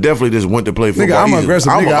 I would have definitely just went to play football. I'm easily.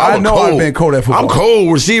 aggressive, nigga. I know I've been cold at football. I'm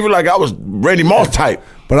cold receiver, like I was Randy Moss type.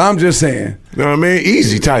 But I'm just saying, You know what I mean?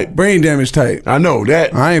 Easy type. brain damage type. I know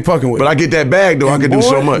that. I ain't fucking with But it. I get that bag though. I And can do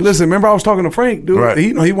so boy, much. Listen, remember I was talking to Frank, dude. Right.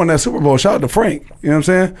 He won that Super Bowl. Shout out to Frank. You know what I'm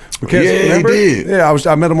saying? Because, Yeah, he remember? did. Yeah,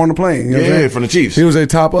 I met him on the plane. You know what I'm Yeah, saying? from the Chiefs. He was a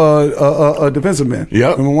top defensive man.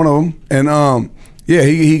 Yep. Remember one of them. And yeah,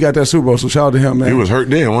 he got that Super Bowl. So shout out to him, man. He was hurt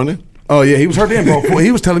then, wasn't he? Oh yeah, he was hurt then, bro.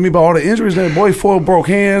 He was telling me about all the injuries. That boy, 4 broke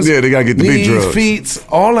hands. Yeah, they gotta get the big knees, drugs. feet,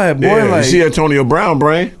 all that. Boy, Yeah, like you see Antonio Brown,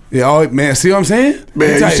 brain? yeah, oh, man. See what I'm saying?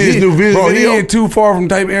 Man, you see his new Bro, video? he ain't too far from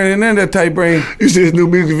type Aaron and that type brain. You see his new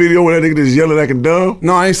music video when that nigga just yelling like a dumb?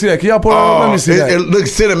 No, I ain't see that. Can y'all pull it up? Let me see that. It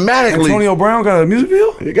looks cinematically. Antonio Brown got a music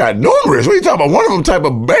video? He got numerous. What are you talking about? One of them type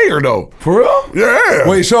of banger though. For real? Yeah.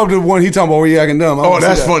 Wait, show up the one he talking about where he acting dumb. I Oh, wanna see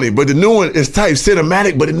that's that. funny. But the new one is type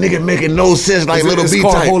cinematic, but the nigga making no sense like Is it- little it's B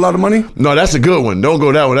called type. A Whole Lot of Money? No, that's a good one. Don't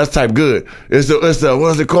go that one. That's type good. It's the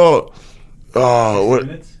what's it called? What?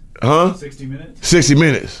 Minutes? Huh? 60 minutes? 60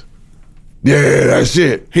 minutes. Yeah, that's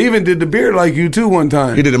it. He even did the beard like you too one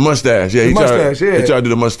time. He did the mustache. Yeah, The he mustache, tried, yeah. He tried to do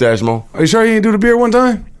the mustache more. Are you sure he didn't do the beard one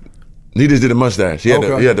time? He just did the mustache. He had,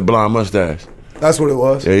 Okay. he had the blonde mustache. That's what it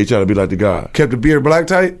was. Yeah, he tried to be like the guy. Kept the beard black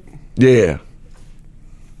tight. Yeah.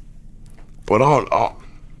 But I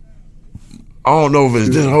don't know if it's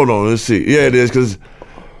this. Hold on, let's see. Yeah, it is because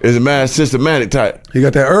it's a mad systematic type. He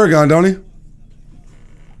got that Ergon, don't he?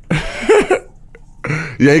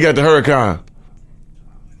 Yeah, he got the hurricane.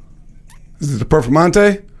 Is it the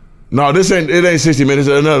Performante? No, it ain't 60 minutes.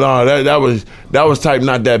 No, that was type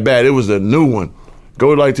not that bad. It was a new one. Go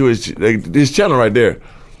like to his channel right there.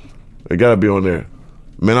 It gotta be on there.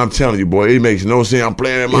 Man, I'm telling you, boy, it makes no sense. I'm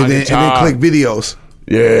playing in my And then guitar. click videos.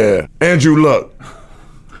 Yeah, Andrew Luck.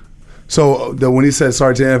 So when he said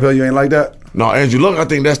sorry to the NFL, you ain't like that? No, Andrew Luck, I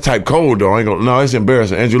think that's type cold though. No, it's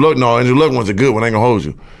embarrassing. Andrew Luck one's a good one. I ain't gonna hold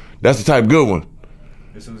you. That's the type good one.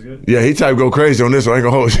 This one's good? Yeah, he type go crazy on this one. I ain't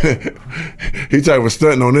gonna hold you. He type was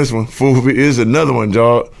stunting on this one. Fool, is another one,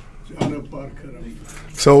 Jog.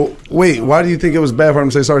 So wait, why do you think it was bad for him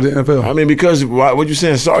to say sorry to the NFL? I mean, because what you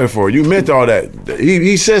saying sorry for? You meant all that.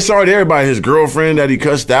 He said sorry to everybody. His girlfriend that he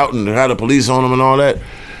cussed out and had the police on him and all that.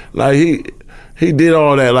 Like he did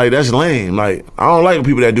all that. Like that's lame. Like I don't like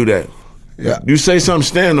people that do that. Yeah, You say something,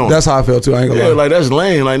 stand on it. that's how I felt too. I ain't gonna Yeah, lie. like that's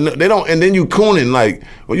lame. Like no, they don't, and then you cooning. Like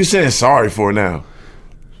what you saying sorry for now?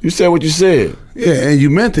 You said what you said. Yeah, and you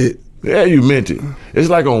meant it. Yeah, you meant it. It's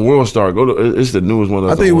like on World Star. It's the newest one.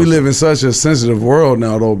 I think we live in such a sensitive world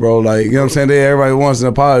now, though, bro. Like, you know what I'm saying? Everybody wants an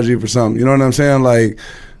apology for something. You know what I'm saying? Like,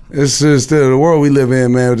 it's just the world we live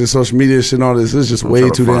in, man, with the social media shit and all this. It's just way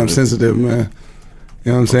trying to too find damn it. sensitive, man. You know what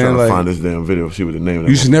I'm I'm saying? trying to Like, find this damn video. See what the name of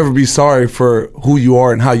you that should one. never be sorry for who you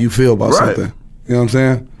are and how you feel about Right. something. You know what I'm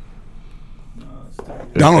saying?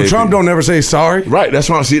 It's Donald AP. Trump don't never say sorry. Right, that's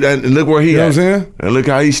why I see that. And look where he You know at. what I'm saying? And look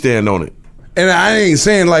how he stand on it. And I ain't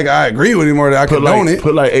saying like I agree with him or that I condone it.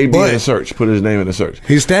 Put like AB in but the search. Put his name in the search.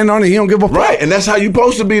 he's standing on it. He don't give a fuck. Right, and that's how you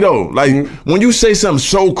supposed to be though. Like when you say something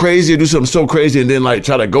so crazy or do something so crazy and then like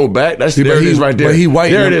try to go back, But there it is right there. But he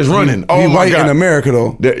white. There it is running. Oh He my white God. in America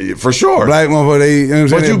though. For sure. Black motherfucker, they, you know what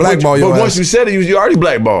I'm saying? They blackball your but ass. once you said it, you already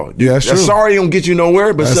blackballed. Yeah, that's true. Sorry don't get you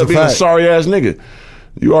nowhere, but That's instead a of being a fact. sorry ass nigga,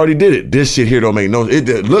 you already did it. This shit here don't make no. It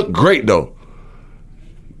look great though.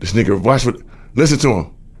 This nigga, watch what. Listen to him.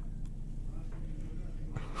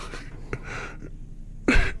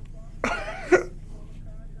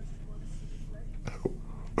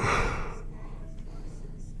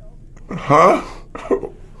 Huh?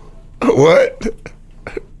 What?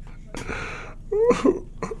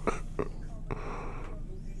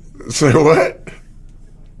 Say what?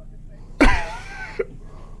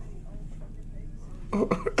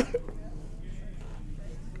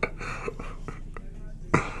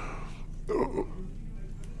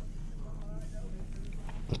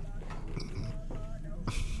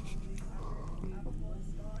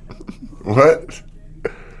 What?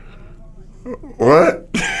 What?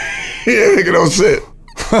 He ain't making no sense.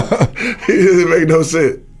 He doesn't make no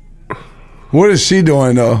sense. What is she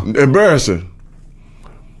doing though? Embarrassing.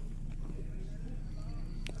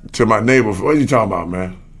 To my neighbor. What are you talking about,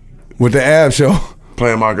 man? With the ab show.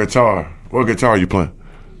 Playing my guitar. What guitar you playing?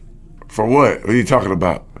 For what? What are you talking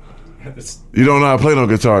about? This- You don't know how to play no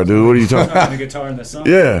guitar, dude. What are you talking about? the guitar in the sun.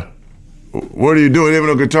 Yeah. What are you doing? Even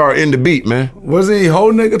no guitar in the beat, man. Wasn't he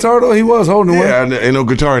holding that guitar though? He was holding it. Yeah, ain't no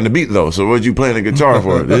guitar in the beat though. So what you playing the guitar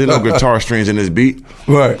for? There's no guitar strings in this beat.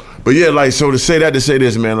 Right. But yeah, like, so to say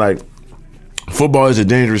this, man, like, football is a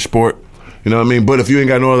dangerous sport. You know what I mean? But if you ain't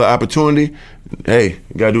got no other opportunity, hey,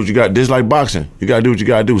 you gotta do what you got. This like boxing. You gotta do what you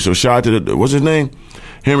gotta do. So shout out to what's his name?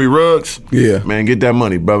 Henry Ruggs. Yeah. Man, get that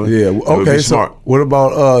money, brother. Yeah. Okay. So what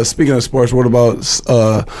about speaking of sports? What about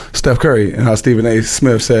Steph Curry and how Stephen A.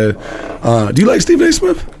 Smith said? Do you like Stephen A.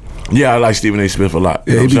 Smith? Yeah, I like Stephen A. Smith a lot.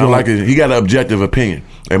 Yeah, I like it. He got an objective opinion,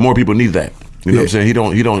 and more people need that. You know what I'm saying?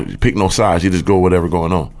 He don't pick no sides. He just go whatever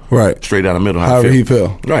going on. Right. Straight down the middle. However he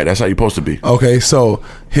feel. Right. That's how you're supposed to be. Okay. So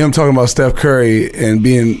him talking about Steph Curry and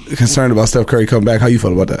being concerned about Steph Curry coming back. How you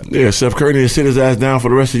feel about that? Yeah, Steph Curry needs to sit his ass down for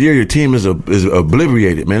the rest of the year. Your team is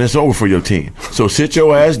obliterated, man. It's over for your team. So sit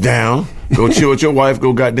your ass down. Go chill with your wife.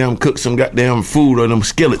 Go goddamn cook some goddamn food or them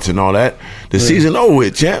skillets and all that. The season over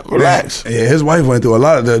with, champ. Relax. Yeah, his wife went through a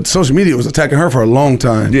lot of the social media was attacking her for a long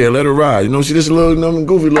time. Yeah, let her ride. You know, she just a little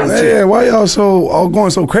goofy little chick. Yeah, why y'all all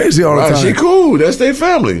going so crazy all the time? She cool. That's their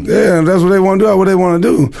family. Yeah, that's what they want to do. What they want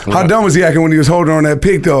to do. How dumb was he acting when he was holding on that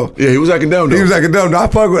pick though? Yeah, he was acting dumb though. He was acting dumb. I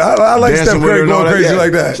like Dancing Steph Curry going crazy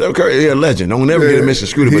like that. Steph Curry, yeah, legend. Don't never get a mission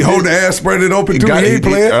screwed. He hold the ass, spread it open too. He ain't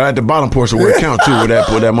playing. At the bottom portion where it count too, where that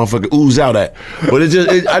motherfucker ooze out at. But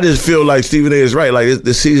I just feel like Stephen A. is right. Like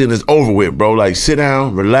the season is over with, bro. Like sit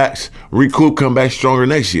down, relax, recoup, come back stronger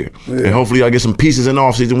next year, and hopefully y'all get some pieces in the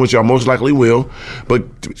offseason, which y'all most likely will. But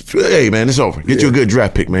hey, man, it's over. Get you a good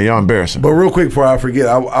draft pick, man. Y'all embarrassing. But real quick before I forget,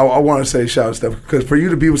 I want to say shout out Steph, because for you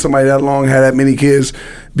to be with somebody that long, have that many kids,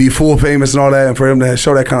 be full famous and all that, and for him to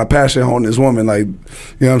show that kind of passion on this woman, like, you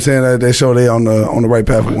know what I'm saying, that they show they on the right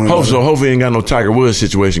path with one another. Hopefully ain't got no Tiger Woods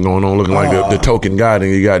situation going on, looking like the token god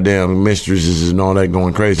and you goddamn mistresses and all that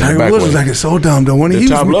going crazy. Tiger Woods was acting so dumb though. When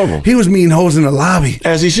he was meeting hoes in the lobby,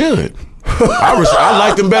 as he should. I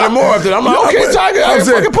liked him better more after that. I'm like, okay, Tiger, I ain't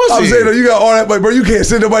fucking pussy. I'm saying, you got all that, but bro, you can't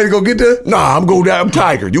send nobody to go get that. Nah, I'm going down. I'm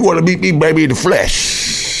Tiger. You want to meet me, baby, in the flesh?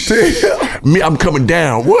 Me, I'm coming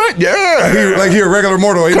down. What? Yeah. Like he a regular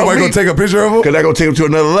mortal. Ain't nobody gonna take a picture of him? Because I gonna take him to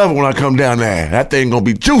another level when I come down there. That thing gonna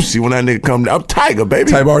be juicy when that nigga come down. I'm Tiger,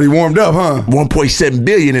 baby. Type already warmed up, huh? 1.7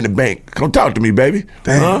 billion in the bank. Come talk to me, baby.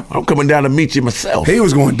 Damn. Huh? I'm coming down to meet you myself. He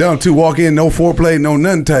was going dumb too. Walk in, no foreplay, no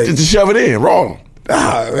nothing tight. Just to shove it in, raw.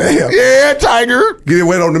 Ah, damn. Yeah, Tiger. Get it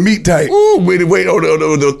wet on the meat tight. Ooh, wait on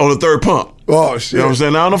the third pump. Oh, shit. You know what I'm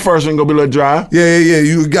saying? Now on the first one, gonna be a little dry. Yeah.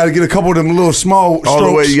 You got to get a couple of them little small strokes. All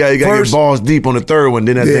the way, you got to get balls deep on the third one,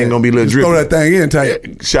 then that thing gonna be a little drippy. Throw that thing in tight.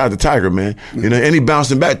 Yeah, shout out to Tiger, man. You know, and he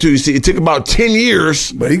bouncing back too. You see, it took about 10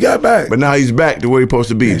 years. But he got back. But now he's back to where he's supposed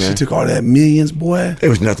to be, man. She took all that millions, boy. It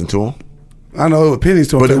was nothing to him. I know, it was pennies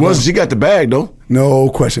to him. But it wasn't. She got the bag, though. No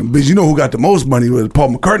question. But you know who got the most money was Paul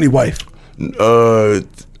McCartney's wife.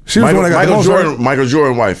 She was one that got the most, right? Michael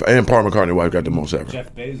Jordan's wife and Paul McCartney's wife got the most ever.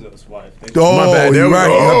 Jeff Bezos' wife. Oh, my bad. You're right.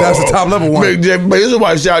 Oh, that's the top level one. Jeff Bezos'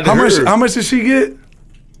 wife shout out to her. How much did she get?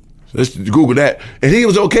 Let's Google that. And he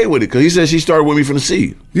was okay with it because he said she started with me from the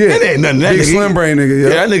seed. Yeah. That ain't nothing. That big nigga, slim brain nigga. Yeah,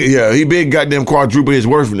 that nigga. Yeah, he big goddamn quadruple his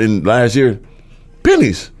worth in last year.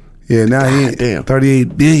 Pennies. Yeah, now he ain't. Damn.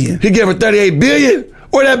 38 billion. He gave her 38 billion?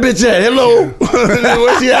 Where that bitch at? Hello?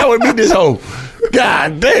 Where's she at with me this hoe?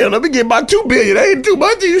 God damn, let me get my 2 billion. That ain't too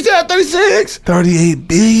much. You said 36. 38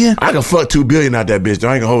 billion? I can fuck 2 billion out that bitch, though.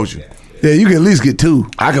 I ain't gonna hold you. Yeah, you can at least get 2.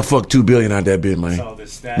 I can fuck 2 billion out that bitch, man.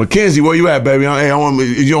 Mackenzie, where you at, baby? Hey,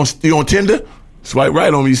 you on Tinder? Swipe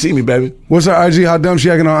right on me. You see me, baby. What's her IG? How dumb she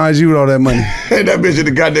acting on IG with all that money? That bitch in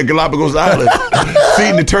the goddamn Galapagos Island.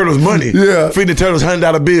 Feeding the turtles money. Yeah. Feeding the turtles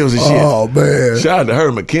 $100 bills and shit. Oh, man. Shout out to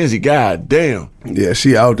her, Mackenzie. God damn. Yeah,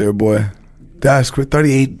 she out there, boy. That's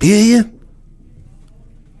 38 billion?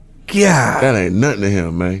 God. That ain't nothing to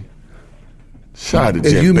him, man. Shout out to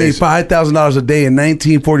Jeff Bezos. If you made $5,000 a day in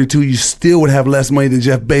 1942, you still would have less money than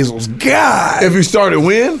Jeff Bezos. God. If you started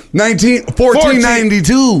when?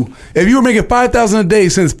 1492. If you were making $5,000 a day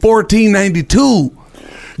since 1492, you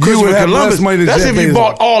would have less money than Jeff Bezos. That's if you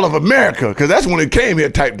bought all of America, because that's when it came here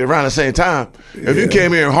typed around the same time. If you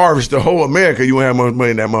came here and harvested the whole America, you wouldn't have more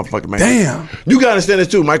money than that motherfucker, man. Damn. You got to understand this,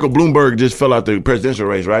 too. Michael Bloomberg just fell out the presidential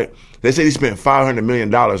race, right? They said he spent $500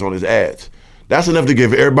 million on his ads. That's enough to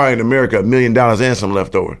give everybody in America $1 million and some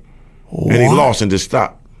left over. What? And he lost and just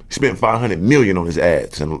stopped. He spent $500 million on his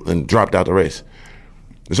ads and dropped out the race.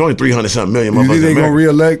 There's only 300-something million motherfuckers. You think they're going to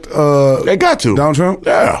re-elect they got to. Donald Trump?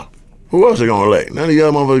 Yeah. Who else they going to elect? None of the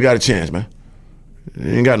other motherfuckers got a chance, man.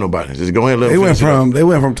 They ain't got nobody. Just go ahead and let them They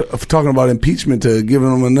went from talking about impeachment to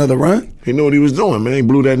giving him another run? He knew what he was doing, man. He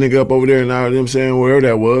blew that nigga up over there, now, you know what I'm saying, wherever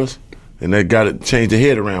that was. And they got to change the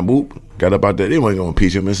head around, boop. got up out there. They wasn't gonna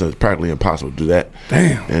impeach him. It's practically impossible to do that.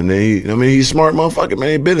 Damn. And then he's a smart motherfucker, man.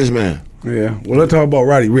 He businessman. Yeah. Well, let's talk about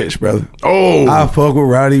Roddy Ricch, brother. Oh, I fuck with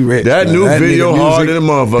Roddy Ricch. that man. new video nigga hard music, than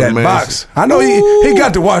a motherfucker, that man. Box. I know he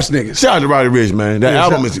got to watch niggas. Shout out to Roddy Ricch, man. That Yeah,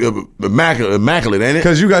 album is immaculate, ain't it?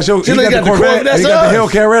 Because you got your, See, he look, got the got the Corvette, That's he got us.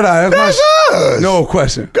 the Hellcat Red Eye. That's us. No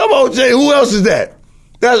question. Come on, Jay. Who else is that?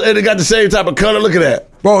 And it got the same type of color. Look at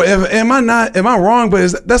that. Bro, am I wrong?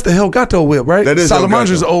 But that's the Hellgato whip, right? That is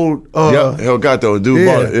Salamandra's Hellgato. old. Yep, Hellgato. Dude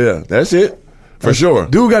bought it. Yeah, that's it. For sure.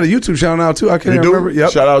 Dude got a YouTube channel now, too. I can't You do? remember. Yep.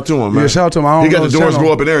 Shout out to him, man. Yeah, shout out to him. I don't he got know the his doors channel.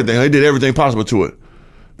 go up and everything. He did everything possible to it.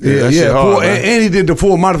 Yeah, that yeah. shit hard, Full, man. and he did the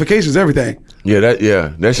full modifications, everything. That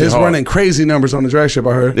shit It's hard. running crazy numbers on the drag strip,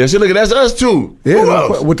 I heard. Yeah, see, look at that's us too. Yeah, Who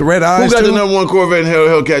else? with the red eyes, Who got too? the #1 Corvette and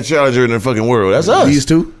Hellcat Challenger in the fucking world? That's us. These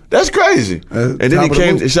two. That's crazy. And then top he of the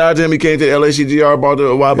came. boot. Shout out to him. He came to LACGR, bought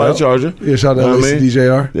the wide body Yep. Charger. Yeah, shout out to You know what I mean?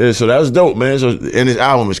 LACDJR. Yeah, so that was dope, man. So and his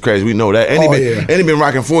album is crazy. We know that. And he been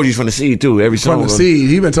rocking 40s from the seed too. Every song From the seed.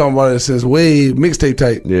 He been talking about it since way mixtape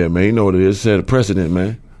type. Yeah, man, you know what it is. Set a precedent,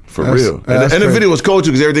 man. For That's- real. that's And the crazy. video was cool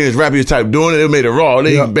too because everything is rappy type doing it. It made it raw.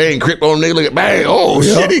 They Yep. bang, crip on nigga, look at bang. Oh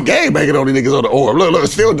Yep. shit, he gang banging on these niggas on the orb. Look,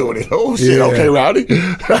 still doing it. Oh shit, Yeah. okay, Rowdy.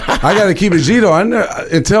 I gotta keep it G though.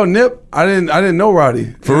 Until Nip, I didn't know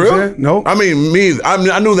Roddy. For You know what I'm rean? saying? No. I mean,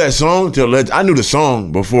 I knew that song I knew the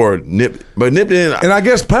song before Nip, but Nip didn't. And I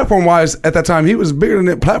guess platform wise, at that time, he was bigger than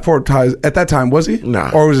Nip platform ties at that time, was he? Nah.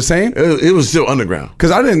 Or was it the same? It was still underground.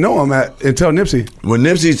 Because I didn't know him until Nipsey. When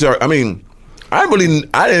Nipsey started, I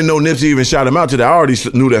didn't know Nipsey even shot him out today. I already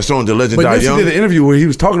knew that song, "The Legend But Die Nipsey Young." did an interview where he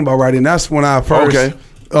was talking about Roddy, and that's when I first Okay.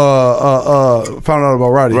 found out about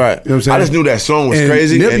Roddy. Right. You know what I'm saying? I just knew that song was And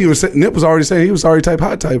crazy. Nip, and- Nip was already saying he was already type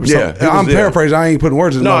hot type or Yeah, something. he was- I'm yeah. paraphrasing. I ain't putting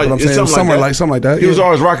words in his mouth, but I'm it's saying something like that. He was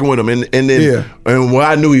always rocking with him, and then Yeah. and why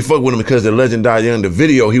I knew he fucked with him because the Legend Die Young, the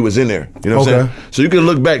video he was in there. You know what I'm Okay. saying? So you can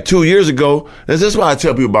look back 2 years ago, and that's why I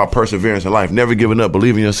tell people about perseverance in life, never giving up,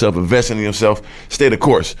 believing in yourself, investing in yourself, stay the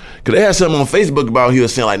course. Because they had something on Facebook about he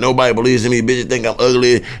was saying like nobody believes in me, bitches think I'm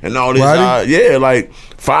ugly, and all this. Roddy? Yeah, like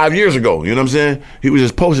 5 years ago. You know what I'm saying? He was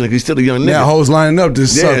just posting it. He's still a young nigga. Now hoes lining up to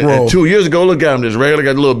suck Yeah, roll. and 2 years ago, look at him, just regular,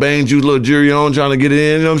 got the little bang juice, little jury on, trying to get it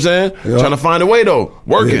in, you know what I'm saying? Yeah. Trying to find a way though,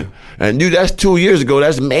 working. Yeah. And that's 2 years ago,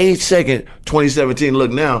 that's May 2nd, 2017.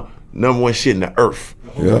 Look now, #1 shit in the earth.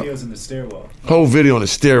 Yeah. Videos in the stairwell. Whole video on the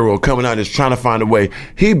stereo, coming out just trying to find a way.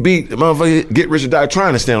 He beat the motherfucker, Get Rich or Die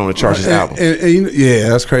trying to stand on the charts album. Yeah,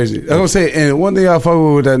 that's crazy. I was gonna say, and one thing I fuck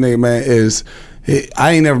with that nigga, man, is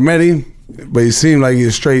I ain't never met him, but he seemed like he's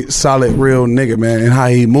a straight, solid, real nigga, man, and how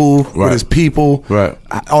he move Right. with his people. Right.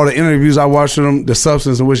 All the interviews I watched with him, the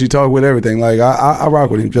substance in which he talked with, everything. Like I rock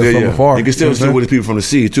with him just from afar. He can still still with his people from the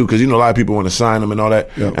sea too, because you know a lot of people want to sign him and all that.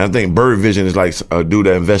 Yep. And I think Bird Vision is like a dude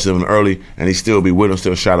that invested in him early, and he still be with him,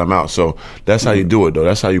 still shout him out. So that's how you do it, though.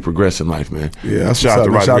 That's how you progress in life, man. Yeah, that's shout out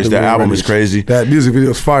to what's Roddy up, man. Ricch. Shout That out to album Roddy is Ricch. crazy. That music video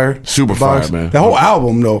is fire. Super Box. fire, man. That whole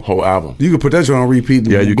album, though. Whole album. You could put that shit on repeat. And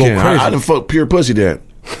Yeah, you go can. Crazy. I done fuck pure pussy dad.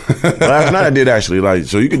 Last night I did actually, like,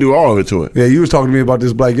 so you can do all of it to it. Yeah, you was talking to me about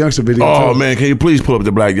this Black Youngster video. Oh too. man, can you please pull up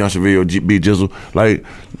the Black Youngster video, B Jizzle? Like,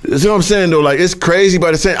 see what I'm saying though? Like, it's crazy, but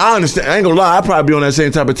at the same, I understand. I ain't gonna lie, I probably be on that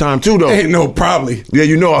same type of time too, though. Ain't no probably. Yeah,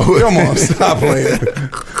 you know I would. Come on, stop playing.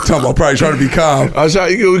 Talking about probably trying to be calm. I was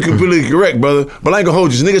trying, you completely correct, brother. But I ain't gonna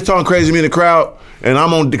hold you. Niggas talking crazy to me in the crowd, and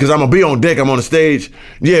I'm on because I'm gonna be on deck. I'm on the stage.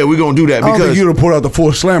 Yeah, we gonna do that I don't think because you'd have pulled out the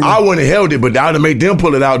full slammer. I wouldn't have held it, but I'd have made them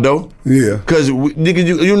pull it out though. Yeah. Because nigga,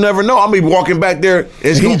 you never know. I'm be walking back there.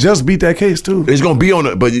 It's He gonna, just beat that case too. it's gonna be on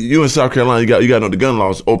it. But you in South Carolina, you got to know the gun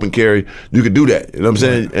laws, open carry. You could do that. You know what I'm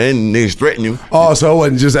saying? And niggas threaten you. Oh, so it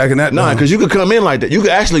wasn't just acting that. Nah, dumb. because you could come in like that. You could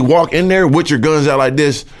actually walk in there with your guns out like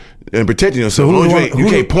this and protecting yourself. So who As long do as you you want-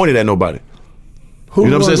 who can't do- point it at nobody. Who you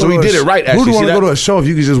know what I'm wanna saying? So go he to did a- it right, Who actually. do See want to that? go to a show if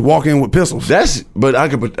you could just walk in with pistols? But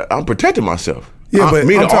I'm protecting myself. Yeah, but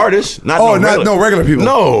me, I'm the talking- artist, not oh, no regular. no regular people.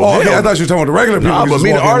 No, Oh, okay, hell I thought you were talking about the regular people. Nah, who but just me,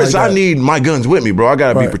 the walk in artist, like I that. need my guns with me, bro. I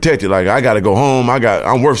gotta be Right. protected. Like I gotta go home.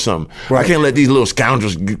 I'm worth something. Right. I can't let these little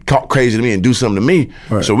scoundrels talk crazy to me and do something to me.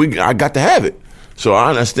 Right. So I got to have it. So I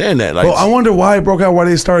understand that. Like Well, I wonder why it broke out. Why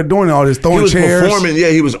they started doing all this, he throwing was chairs. performing. Yeah,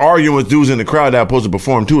 he was arguing with dudes in the crowd that were supposed to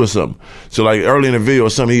perform too or something. So like early in the video or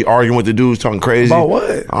something, he arguing with the dudes talking crazy About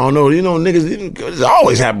what? I don't know. You know, niggas. It's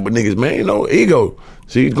always happen with niggas, man. You know, ego.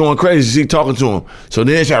 See, he's going crazy. See, talking to him. So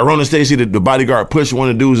then I run on stage, see the bodyguard push one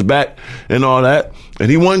of the dudes back and all that,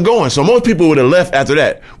 and he wasn't going. So most people would have left after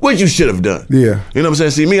that, which you should have done. Yeah. You know what I'm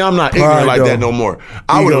saying? See, me, I'm not Pride, ignorant like though. that no more.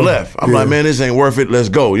 I would have Ego. left. I'm Yeah. like, man, this ain't worth it. Let's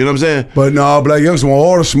go. You know what I'm saying? But no, Black Youngster want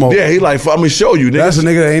all the smoke. Yeah, he like, I'm gonna show you, nigga. That's a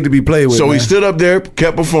nigga that ain't to be played with. So man. he stood up there,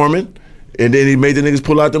 kept performing. And then he made the niggas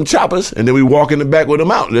pull out them choppers, and then we walk in the back with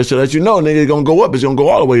them out. Just to let you know, nigga, it's gonna go up. It's gonna go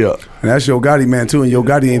all the way up. And that's Yo Gotti, man, too. And Yo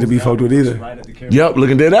Gotti ain't to be fucked with either. Yep,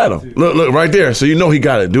 looking dead at him. Look, right there. So you know he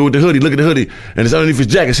got it. Dude with the hoodie. Look at the hoodie. And it's underneath his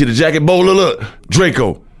jacket. See the jacket bowl? Look.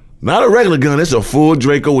 Draco. Not a regular gun. It's a full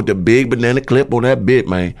Draco with the big banana clip on that bit,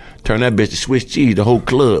 man. Turn that bitch to Swiss cheese, the whole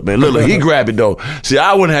club, man. Look, he grabbed it, though. See,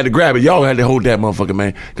 I wouldn't have to grab it. Y'all had to hold that motherfucker,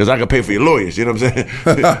 man, because I could pay for your lawyers. You know what I'm saying?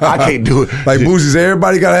 I can't do it. Like Boosie said,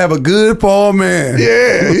 everybody got to have a good fall, man.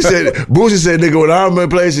 Yeah. He said, Boosie said, nigga, when I'm in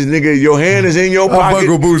places, nigga, your hand is in your pocket. I fuck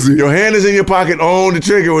with Boosie. Your hand is in your pocket on the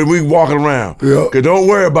trigger when we walking around. Yeah. Because don't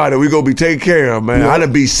worry about it. We going to be taken care of, man. Yeah. I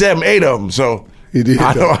done beat 7, 8 of them, so. He did,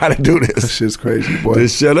 I know how to do this. That shit's crazy, boy.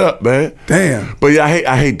 Just shut up, man. Damn. But yeah,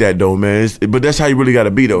 I hate that though, man. But that's how you really got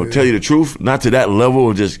to be though. Tell you the truth, not to that level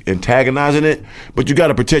of just antagonizing it, but you got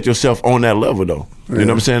to protect yourself on that level though. You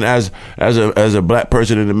know what I'm saying? As a black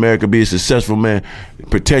person in America, be a successful man,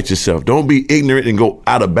 protect yourself. Don't be ignorant and go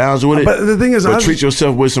out of bounds with it. But the thing is, treat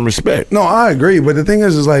yourself with some respect. No, I agree. But the thing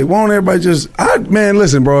is like, won't everybody just? Man,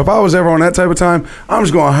 listen, bro. If I was ever on that type of time, I'm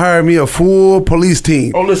just gonna hire me a full police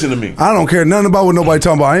team. Oh, listen to me. I don't care nothing about what nobody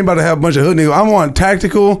talking about. I ain't about to have a bunch of hood niggas. I want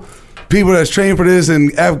tactical people that's trained for this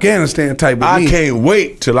in Afghanistan type. I can't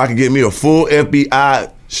wait till I can get me a full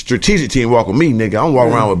FBI strategic team walk with me, nigga. I'm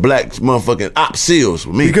walking around with black motherfucking op seals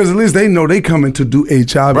with me. Because at least they know they coming to do a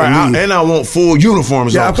job. Right, and I want full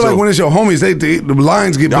uniforms on. I feel like when it's your homies, the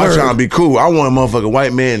lines get blurred. Y'all trying to be cool. I want a motherfucking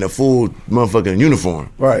white man in a full motherfucking uniform.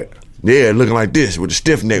 Right. Yeah, looking like this with the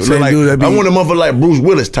stiff neck. Same Like, dude that be- I want a motherfucker like Bruce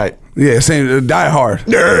Willis type. Yeah, same Die Hard.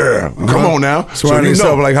 Yeah, come on now. Surround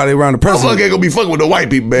yourself like how they around the president. Motherfucker ain't gonna be fucking with the white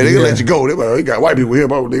people, man. They gonna let you go. They like, he got white people here,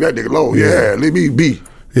 but that nigga low. Yeah, let me be.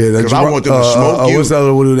 Yeah, because I want them to smoke you. What's the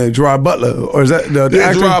other one name? Gerard Butler, or is that the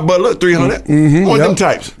actor? Gerard Butler, 300. I want them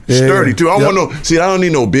types, sturdy too. I want no. See, I don't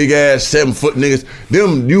need no big ass 7 foot niggas.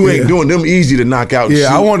 Them you ain't doing them easy to knock out.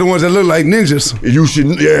 Yeah, I want the ones that look like ninjas. You should,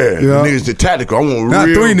 niggas the tactical. I want not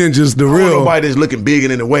real, 3 ninjas. The I real. Want nobody that's looking big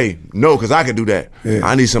and in the way. No, because I can do that. Yeah.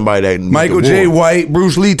 I need somebody that Michael J. White,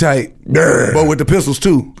 Bruce Lee type, but with the pistols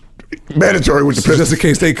too. Mandatory with the pistols. Just in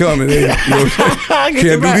case they come and they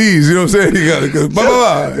can't do these. You know what I'm saying? You gotta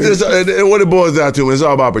go. And what it boils down to, it's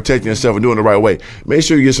all about protecting yourself and doing the right way. Make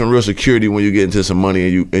sure you get some real security when you get into some money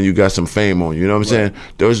and you got some fame on you. You know what I'm saying?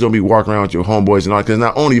 Those don't be walking around with your homeboys and all. Because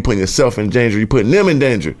not only you putting yourself in danger, you putting them in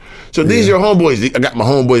danger. So these are your homeboys. I got my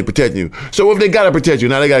homeboys protecting you. So if they gotta protect you,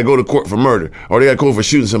 now they gotta go to court for murder or they gotta go for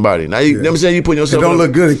shooting somebody. Now you know what I'm saying? You putting yourself. It don't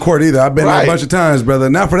look good in court either. I've been there a bunch of times, brother.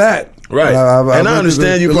 Not for that. Right, and I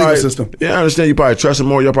understand you probably. System. Yeah, I understand you probably trust them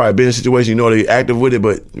more. You'll probably be in a situation, you know they active with it,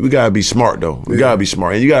 but we gotta be smart though. We gotta be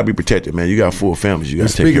smart, and you gotta be protected, man. You got full families. You gotta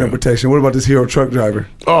take care of. Speaking of protection, what about this hero truck driver?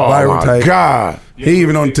 Oh my God! He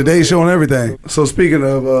even on Today's Show and everything. So speaking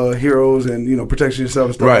of heroes and protecting yourself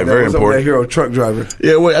and stuff, right? Like that, Very what's important. Up with that hero truck driver.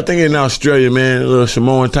 Yeah, well, I think in Australia, man, a little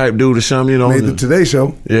Samoan type dude or something, Made the Today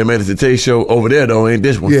Show. Yeah, made the Today Show over there though, ain't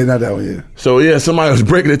this one? Yeah, not that one. Yeah. So yeah, somebody was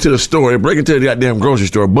breaking into the store, breaking into the goddamn grocery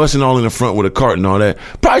store, busting all in the front with a cart and all that.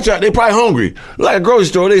 They probably hungry. Like a grocery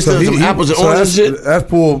store, they selling some apples and oranges and shit. That's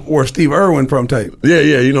poor where Steve Irwin from type. Yeah,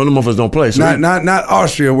 you know them motherfuckers don't play. So not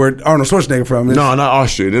Austria where Arnold Schwarzenegger from. No, not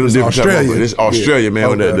Austria. It's Australia. It's Australia, man.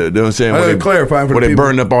 Okay. You know what I'm saying? Where they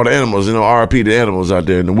burn up all the animals, RIP the animals out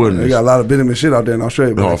there in the wilderness. They got a lot of venomous shit out there in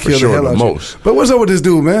Australia. Oh, for sure, the most. But what's up with this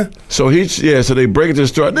dude, man? So so they break into the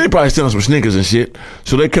store. They probably selling some Snickers and shit.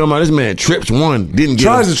 So they come out. This man trips one, didn't get.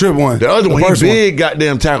 Tries to trip one. The other one, he big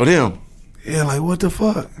goddamn tackled him. Yeah, like what the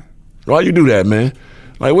fuck? Why you do that, man?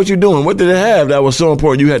 Like what you doing? What did it have that was so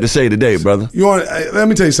important you had to say today, brother? Let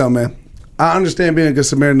me tell you something, man. I understand being a good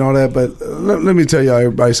Samaritan and all that, but let me tell y'all,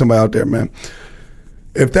 everybody, somebody out there, man.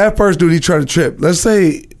 If that first dude, he tried to trip, let's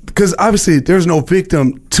say, because obviously there's no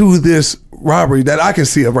victim to this robbery that I can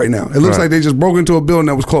see of right now. It looks like they just broke into a building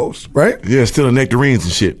that was closed, right? Yeah, still in nectarines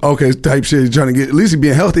and shit. Okay, type shit. He's trying to get, at least he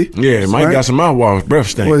being healthy. Yeah, Mike got some mouthwash, breath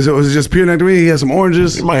stink. Was it just pure nectarine? He had some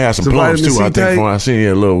oranges. He might have some plums too, I think. I seen he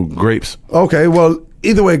had little grapes. Okay, well,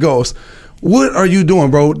 either way it goes. What are you doing,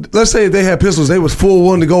 bro? Let's say if they had pistols, they was full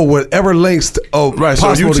willing to go whatever lengths of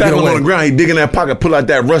so you tackle on the ground, he dig in that pocket, pull out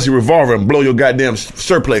that rusty revolver and blow your goddamn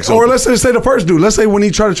surplex open. Or let's just say the first dude. Let's say when he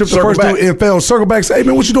tried to trip the first dude and fell, circle back, say, hey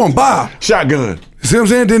man, what you doing? Bye. Shotgun. See what I'm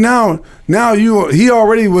saying? Then now he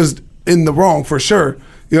already was in the wrong for sure.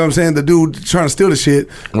 You know what I'm saying? The dude trying to steal the shit.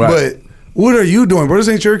 Right. But what are you doing, bro? This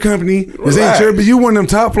ain't your company. This ain't your, but you one of them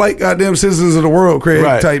top flight goddamn citizens of the world, Craig,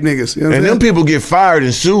 type niggas. You know and them people get fired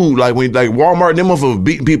and sued. Like Walmart, them motherfuckers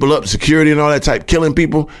beating people up, security and all that type, killing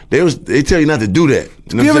people. They tell you not to do that.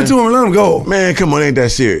 You know Give it to them and let them go. Man, come on, ain't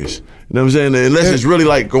that serious? You know what I'm saying? Unless it's really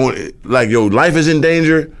like your life is in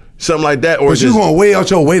danger. something like that. Or But you going way out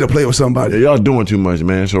your way to play with somebody. y'all doing too much,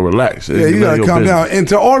 man. So relax. Yeah, you gotta calm down. And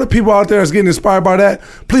to all the people out there that's getting inspired by that,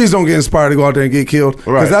 please don't get inspired to go out there and get killed. Because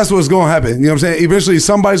Right. that's what's gonna happen. You know what I'm saying? Eventually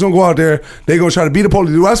somebody's gonna go out there, they gonna try to be the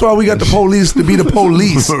police. That's why we got the police to be the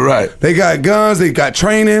police. Right. They got guns, they got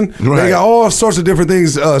training, Right. they got all sorts of different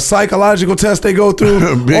things, psychological tests they go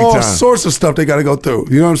through, Big all time. sorts of stuff they gotta go through.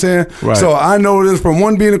 You know what I'm saying? Right. So I know this from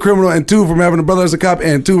 1 being a criminal and 2 from having a brother as a cop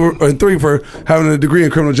and 3 for having a degree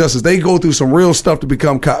in criminal justice. They go through some real stuff to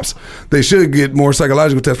become cops. They should get more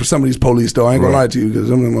psychological tests for some of these police, though. I ain't gonna lie to you because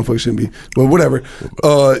some of them motherfuckers shouldn't be. But whatever.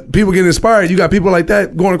 People get inspired. You got people like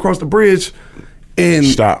that going across the bridge and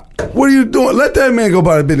Stop. What are you doing? Let that man go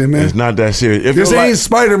by the business, man. It's not that serious. If This your ain't life-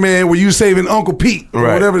 Spider-Man where you saving Uncle Pete or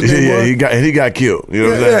right. whatever his name yeah, was. he got killed. You know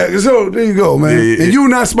what I'm saying? Yeah, so there you go, man. Yeah. And you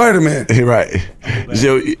not Spider-Man. Right.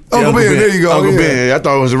 So, Uncle Ben, there you go, Uncle yeah. Ben, I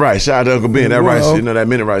thought it was the rice. Shout out to Uncle Ben. That Well. rice, that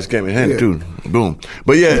minute rice came in handy Yeah. too. Boom.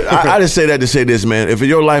 But yeah, I just say that to say this, man. If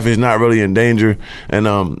your life is not really in danger, and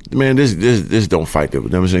man, this don't fight them. You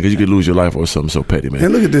know what I'm saying? Because you could lose your life or something so petty, man.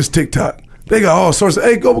 And look at this TikTok. They got all sorts of.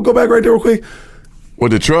 Hey, go back right there real quick.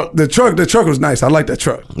 With the truck? The truck was nice. I like that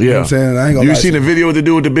truck. Yeah. You know what I'm saying? I ain't gonna You lie seen to the video with the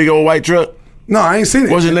dude with the big old white truck? No, I ain't seen it.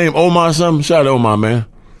 What's his name? Omar something? Shout out to Omar, man.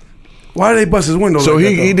 Why did they bust his window? So like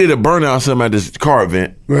he that, did a burnout something at this car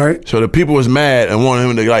event. Right. So the people was mad and wanted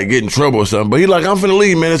him to like get in trouble or something. But he like, I'm finna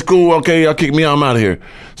leave, man. It's cool. Okay, y'all kick me out. I'm out of here.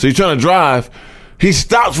 So he's trying to drive. He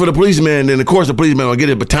stops for the policeman. Then of course the policeman will get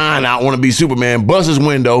his baton out, want to be Superman, bust his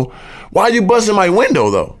window. Why you busting my window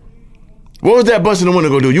though? What was that busting the window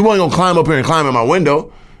gonna do? You wasn't gonna climb up here and climb in my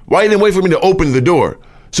window. Why you didn't wait for me to open the door?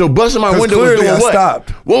 So busting my 'Cause window was clearly doing I what? stopped.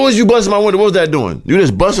 What was you busting my window? What was that doing? You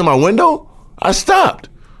just busting my window? I stopped.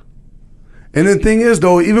 And the thing is,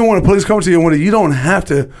 though, even when the police come to your window, you don't have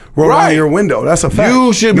to roll Right. down your window. That's a fact.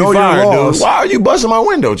 You should be Know your fired, laws. dude. Why are you busting my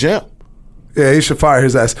window, champ? Yeah, he should fire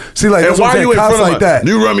his ass. See, like, And that's what why I'm are you saying. in Cops front of like my, that.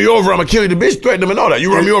 You run me over, I'm gonna kill you. The bitch threatened him and all that.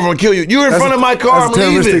 You run me over, I'm gonna kill you. You in front of my car, I'm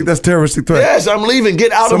leaving. That's terroristic threat. Yes, I'm leaving.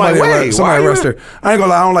 Get out of my way. Somebody Why arrest you- her. I ain't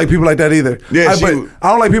gonna lie, I don't like people like that either. Yeah, but I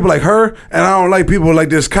don't like people like her, and I don't like people like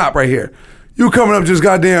this cop right here. You coming up just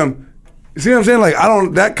goddamn. You see what I'm saying? Like, I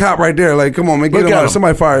don't. That cop right there. Like, come on, man, get Look him at out. him.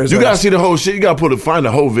 Somebody fire his You ass. gotta see the whole shit. You gotta find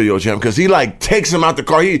the whole video, champ, because he like takes him out the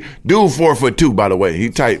car. He dude 4'2", by the way. He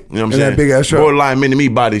tight. You know what I'm And that saying? big ass truck. Borderline mini me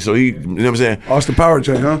body. So he, you know what I'm saying? Austin Power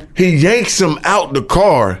Chain, huh? He yanks him out the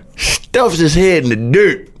car, stuffs his head in the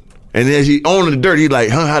dirt. And as he on the dirt, he like,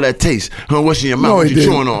 how that tastes? What's in your mouth? No, what he you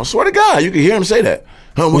didn't. chewing on? Swear to God, you can hear him say that.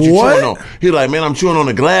 What you What? chewing on? He like, man, I'm chewing on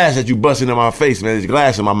the glass that you busting in my face, man. There's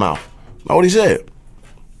glass in my mouth. That's what he said.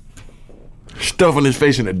 Stuffing his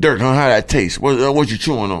face in the dirt, how that tastes? What you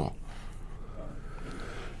chewing on?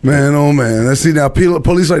 Man, oh man. Let's see now.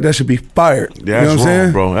 Police like that should be fired. Yeah, you know what I'm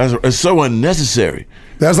that's wrong, saying? bro. It's so unnecessary.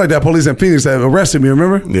 That's like that police in Phoenix that arrested me.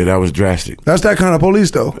 Remember? Yeah, that was drastic. That's that kind of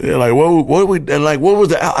police, though. Yeah, like what was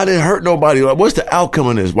the? I didn't hurt nobody. Like, what's the outcome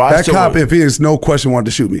of this? Why That cop in Phoenix, no question, wanted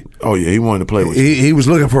to shoot me. Oh yeah, he wanted to play with you. He was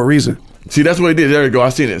looking for a reason. See, that's what he did. There you go. I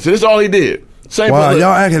seen it. So this is all he did. Same. Wow, look.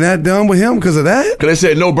 y'all acting that dumb with him because of that? Cause they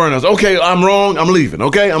said no burnouts. Okay, I'm wrong. I'm leaving.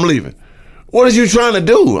 Okay, I'm leaving. What is you trying to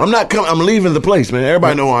do? I'm not coming. I'm leaving the place, man.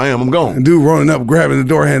 Everybody know who I am. I'm gone. And dude rolling up, grabbing the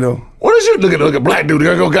door handle. What is you look at black dude?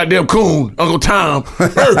 There go goddamn coon, Uncle Tom. Hey,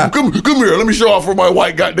 come here. Let me show off for my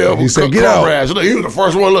white goddamn. He said, "Get out." comrades. Look, he was the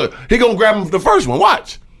first one. Look, he gonna grab him the first one.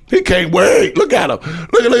 Watch. He can't wait. Look at him.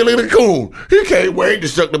 Look at the coon. He can't wait to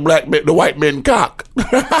suck the white man cock.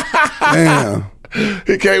 Damn.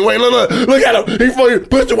 He can't wait. Look at him. He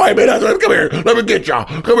push the white man out. Come here. Let me get y'all.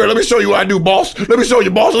 Come here. Let me show you what I do, boss. Let me show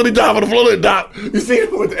you, boss. Let me dive on the floor. Let me dive. You see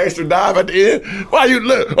him with the extra dive at the end? Why you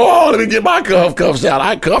look? Oh, let me get my cuffs out.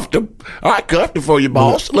 I cuffed him for you,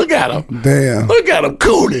 boss. Look at him. Damn. Look at him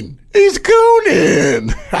cooning. He's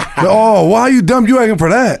cooning. Oh, why you dumb? You acting for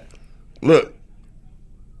that? Look.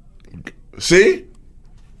 See?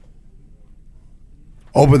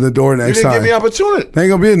 Open the door You next didn't time. give me opportunity. Ain't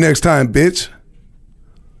gonna be the next time, bitch.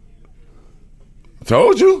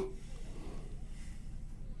 Told you.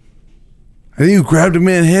 And then you grabbed the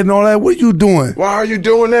man's head and all that. What are you doing? Why are you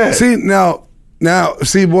doing that? See now,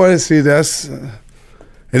 see, boy, see that's, and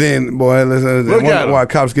then boy, Look at him. why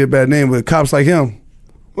cops get a bad name, but cops like him.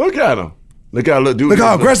 Look at him. Look how dude. Look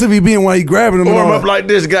how aggressive he being while he grabbing him. and Arm all up that. like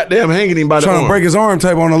this, goddamn hanging him by the Trying arm. to break his arm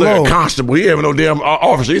type on the Look, low. a constable. He ain't no damn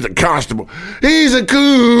officer. He's a constable. He's a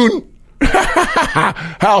coon.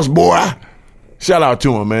 House boy. Shout out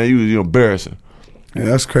to him, man. You embarrassing. Yeah,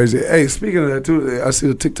 that's crazy. Hey, speaking of that too, I see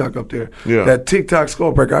the TikTok up there. Yeah. That TikTok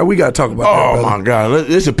skull breaker. We gotta talk about that. Oh brother. my God.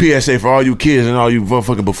 This is a PSA for all you kids and all you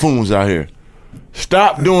motherfucking buffoons out here.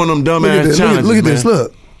 Stop doing them Look at dumbass this. challenges, Look at man. this.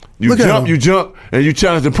 Look. You jump, and you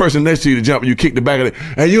challenge the person next to you to jump, and you kick the back of it,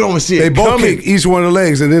 and you don't see it. They both coming. kick each one of the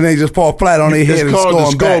legs, and then they just fall flat on their head and It's called the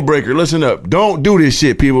skull skull back. breaker. Listen up. Don't do this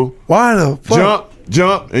shit, people. Why the fuck?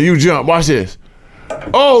 Jump, and you jump. Watch this.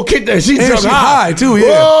 Oh, kick that. She jumped high too,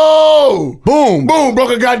 yeah. Whoa! Boom. Boom,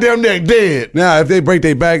 broke her goddamn neck, dead. Now, if they break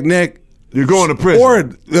their back, neck, You're going to prison.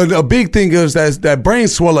 or a big thing is that brain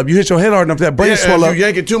swell up. You hit your head hard enough, that brain swell if up. you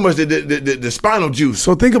yank it too much, the spinal juice.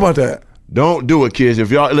 So think about that. Don't do it, kids. If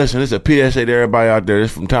y'all listen, it's a PSA to everybody out there.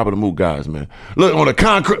 It's from Top of the Moot guys, man. Look on the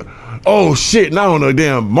concrete. Oh shit! Not on the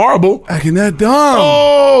damn marble. Acting that dumb.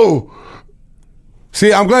 Oh,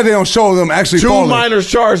 See, I'm glad they don't show them actually two falling. minors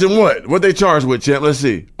charged in what? What they charged with, champ? Let's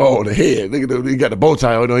see. Oh, the head. Look at he got the bow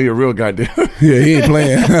tie on. He a real goddamn. Yeah, he ain't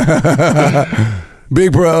playing.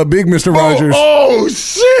 Big Mr. Rogers. Oh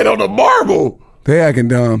shit! On the marble. They acting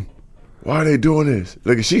dumb. Why are they doing this?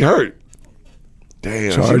 Look, she hurt.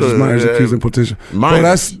 Damn. Charges, minors, accused, and potential. Bro,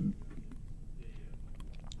 that's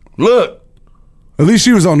look. at least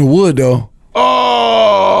she was on the wood though.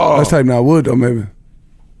 Oh, That's type not wood though, maybe.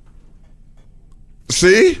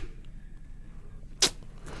 see?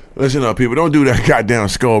 Listen up, people. Don't do that goddamn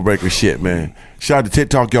skull breaker shit, man. Shout out to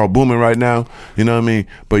TikTok. Y'all booming right now. You know what I mean?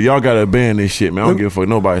 But y'all got to abandon this shit, man. I don't give a fuck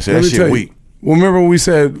nobody say that shit weak. Well, remember when we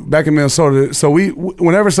said back in Minnesota, so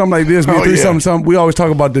whenever something like this, something, we always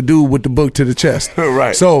talk about the dude with the book to the chest.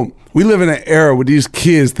 Right. So we live in an era where these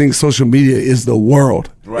kids think social media is the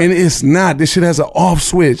world. Right. And it's not. This shit has an off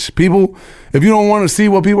switch. People, if you don't want to see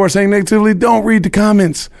what people are saying negatively, don't read the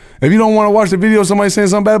comments. If you don't want to watch the video of somebody saying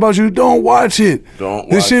something bad about you, don't watch it.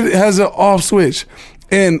 This shit has an off switch.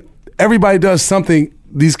 And everybody does something.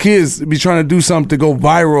 These kids be trying to do something to go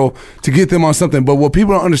viral to get them on something. But what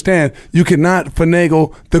people don't understand, you cannot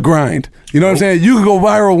finagle the grind. You know what I'm saying? You can go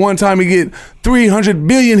viral one time and get 300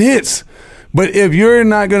 billion hits. But if you're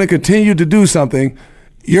not going to continue to do something,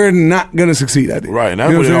 you're not going to succeed at it. Right, and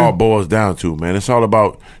that's what it all boils down to, man. It's all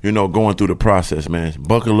about, going through the process, man.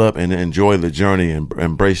 Buckle up and enjoy the journey and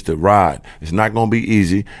embrace the ride. It's not going to be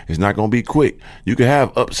easy. It's not going to be quick. You can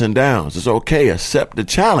have ups and downs. It's okay. Accept the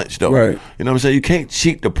challenge, though. Right. You know what I'm saying? You can't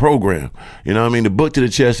cheat the program. You know what I mean? The book to the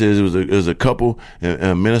chest it was a couple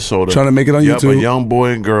in Minnesota. Trying to make it on YouTube. A young boy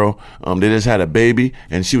and girl. They just had a baby,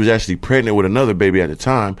 and she was actually pregnant with another baby at the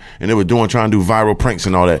time, and they were trying to do viral pranks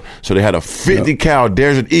and all that. So they had a 50 cal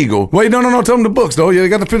Desert Eagle. Wait, no. Tell them the books, though. Yeah, they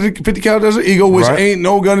got the 50 cal Desert Eagle, which ain't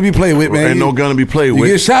no gun to be played with, man. Ain't no gun to be played with.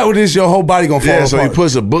 You get shot with this, your whole body gonna fall apart. So he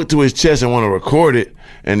puts a book to his chest and want to record it,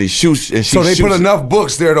 and he shoots. And so they put enough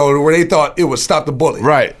books there, though, where they thought it would stop the bullet.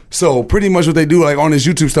 Right. So pretty much what they do, like on this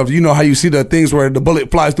YouTube stuff, you know how you see the things where the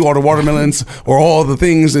bullet flies through all the watermelons or all the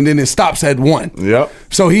things, and then it stops at one. Yep.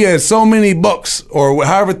 So he had so many books or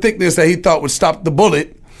however thickness that he thought would stop the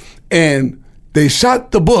bullet, and they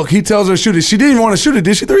shot the book. He tells her to shoot it. She didn't want to shoot it,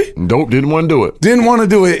 did she, 3? Nope, didn't want to do it. Didn't want to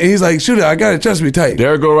do it. And he's like, shoot it. I got it. Trust me, tight.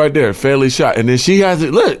 There it go right there. Fairly shot. And then she has to,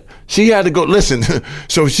 look, she had to go, listen.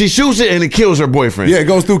 So she shoots it and it kills her boyfriend. Yeah, it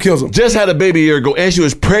goes through, kills him. Just had a baby a year ago, and she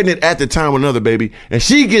was pregnant at the time with another baby. And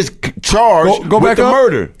she gets charged go with back the up.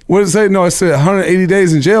 murder. What did it say? No, it said 180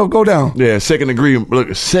 days in jail. Go down. Yeah, second degree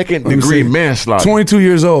manslaughter. 22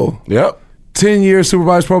 years old. Yep. 10 years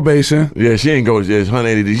supervised probation. Yeah, she ain't go, it's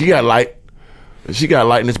 180. She got light. She got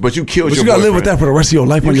lightness, but you killed your boyfriend. But you got to live with that for the rest of your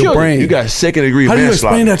life on your brain. You got second degree manslaughter. How do you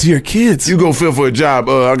explain that to your kids? You go fill for a job.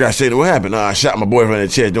 I got to say, what happened? I shot my boyfriend in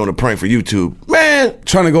the chest doing a prank for YouTube. Man.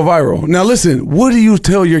 Trying to go viral. Now listen, what do you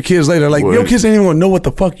tell your kids later? Like, your kids ain't even going to know what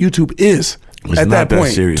the fuck YouTube is. It's at not that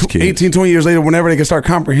point, serious, 18, 20 years later, whenever they can start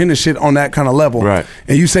comprehending shit on that kind of level. Right.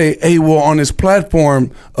 And you say, hey, well, on this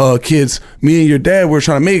platform, kids, me and your dad were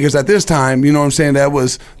trying to make it because at this time, you know what I'm saying, that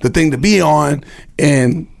was the thing to be on,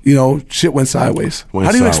 and, shit went sideways.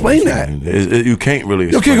 How do you explain that? You can't really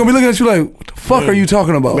explain. Your kid going to be looking at you like, what the fuck are you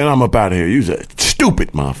talking about? Man, I'm up out of here. You's a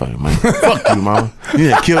stupid motherfucker, man. Fuck you, mama. You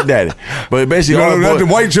done killed daddy. But basically, all the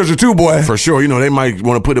white children too, boy. For sure. They might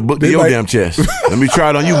want to put a book to your damn chest. Let me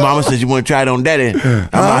try it on you, mama, since you want to try it on daddy. I'm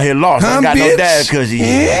out here lost. I ain't got no dad because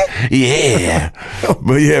yeah.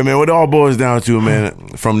 But yeah, man, what it all boils down to, man,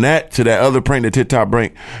 from that to that other prank, the TikTok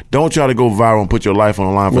prank, don't try to go viral and put your life on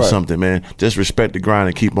the line for something, man. Just respect the grind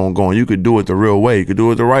and keep on going. You could do it the real way. You could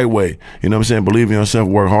do it the right way. You know what I'm saying? Believe in yourself,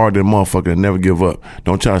 work hard, and motherfucker, and never give up.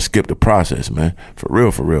 Don't try to skip the process, man. For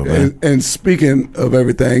real, man. And speaking of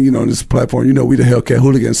everything, on this platform, we the Hellcat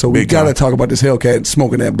Hooligans, so we got to talk about this Hellcat and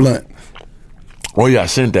smoking that blunt. Oh, yeah, I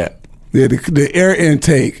sent that. Yeah, the air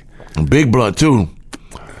intake. Big blunt, too.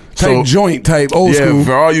 type joint type old school.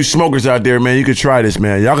 For all you smokers out there, man, you could try this,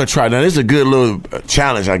 man. Y'all can try. Now, this is a good little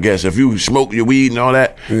challenge, I guess. If you smoke your weed and all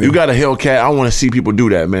that, you got a Hellcat. I want to see people do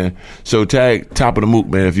that, man. So tag Top of the Mook,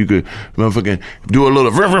 man. If you could, motherfucking do a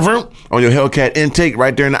little vroom, vroom, vroom on your Hellcat intake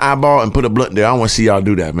right there in the eyeball and put a blunt there. I want to see y'all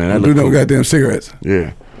do that, man. That do no cool. goddamn cigarettes.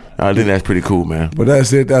 Yeah. I think that's pretty cool, man. But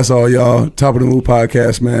that's it. That's all, y'all. Top of the Mook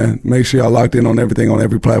podcast, man. Make sure y'all locked in on everything on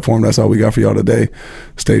every platform. That's all we got for y'all today.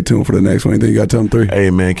 Stay tuned for the next one. Anything you got to tell them 3?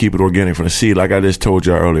 Hey, man, keep it organic from the seed. Like I just told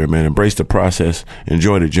y'all earlier, man, embrace the process.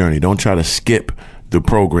 Enjoy the journey. Don't try to skip the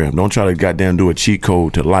program. Don't try to goddamn do a cheat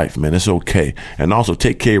code to life, man. It's okay. And also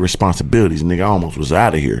take care of responsibilities. Nigga, I almost was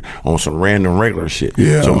out of here on some random regular shit.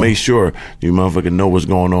 Yeah. So make sure you motherfucking know what's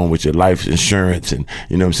going on with your life insurance and,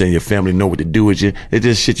 you know what I'm saying, your family know what to do with you. It's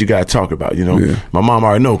just shit you got to talk about, you know. Yeah. My mom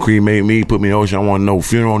already know. Cremate me, put me in the ocean. I want to know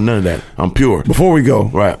funeral, none of that. I'm pure. Before we go,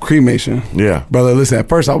 Right. cremation. Yeah. Brother, listen, at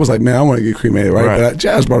first I was like, man, I want to get cremated, right? But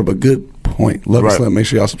Jazz brought up a good point. Love Right. Slim. Make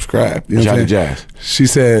sure y'all subscribe. You know Shout what I'm out to saying? Jazz. She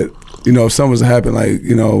said, you know, if something was to happen, like,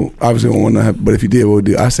 you know, obviously it won't want to happen, but if you did, what would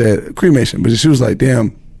you do? I said cremation. But she was like,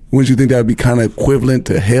 damn, wouldn't you think that would be kind of equivalent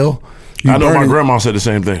to hell? You I know my burning- grandma said the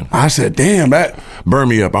same thing. I said, damn, that. Burn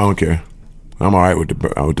me up. I don't care. I'm all right with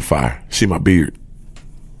the fire. See my beard.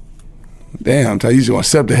 Damn, you just gonna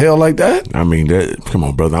accept the hell like that? I mean, that. Come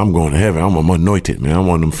on, brother. I'm going to heaven. I'm anointed, man. I'm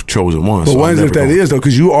one of them chosen ones. But so what if that is though?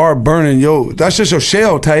 Because you are burning that's just your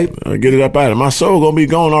shell type. Get it up out of my soul. Gonna be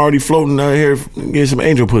gone already floating out here. Get some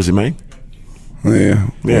angel pussy, man. Yeah,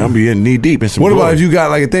 Yeah, I'm be in knee deep in some. What glory. about if you got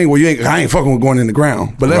like a thing where I ain't fucking with going in the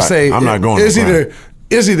ground? But let's Right. say I'm not going in It's the ground.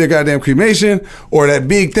 it's either goddamn cremation or that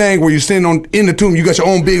big thing where you're standing in the tomb. You got your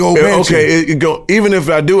own big old mansion. Okay, it go. Even if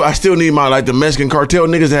I do, I still need my like the Mexican cartel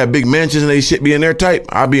niggas that have big mansions and they shit be in their type.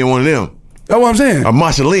 I'll be in one of them. That's what I'm saying. A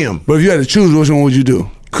mausoleum. But if you had to choose, which one would you do?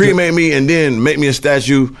 Cremate me and then make me a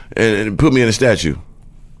statue and put me in a statue.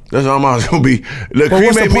 That's all I'm gonna be. Look, But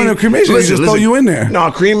what's the point of cremation? They just throw you in there.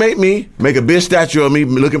 No, cremate me, make a big statue of me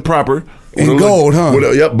looking proper. In With a gold, huh? With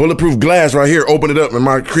a, bulletproof glass right here. Open it up and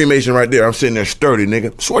my cremation right there. I'm sitting there sturdy,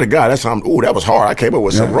 nigga. Swear to God, that's how ooh, that was hard. I came up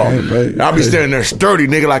with something wrong. right. I'll be standing there sturdy,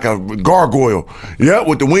 nigga, like a gargoyle. Yeah,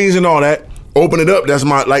 with the wings and all that. Open it up. That's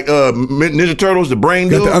my like Ninja Turtles, the brain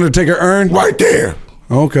Got dude. the Undertaker urn? Right there.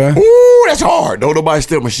 Okay. Ooh, that's hard. Don't nobody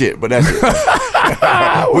steal my shit, but that's it.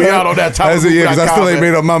 We out on that top. That's it, yeah, because I still ain't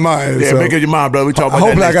made up my mind. Yeah, so. make up your mind, bro. We talk about that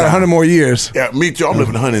Hopefully I next got time. 100 more years. Yeah, me too. I'm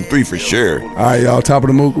living 103 for sure. All right, y'all. Top of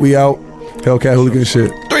the Mook. We out. Hellcat hooligan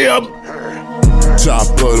shit. 3 of them. Top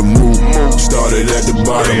of the Mook, started at the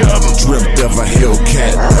bottom. Dreamt of a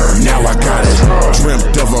Hellcat, now I got it.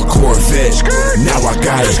 Dreamt of a Corvette, now I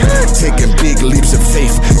got it. Taking big leaps of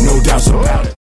faith, no doubts about it.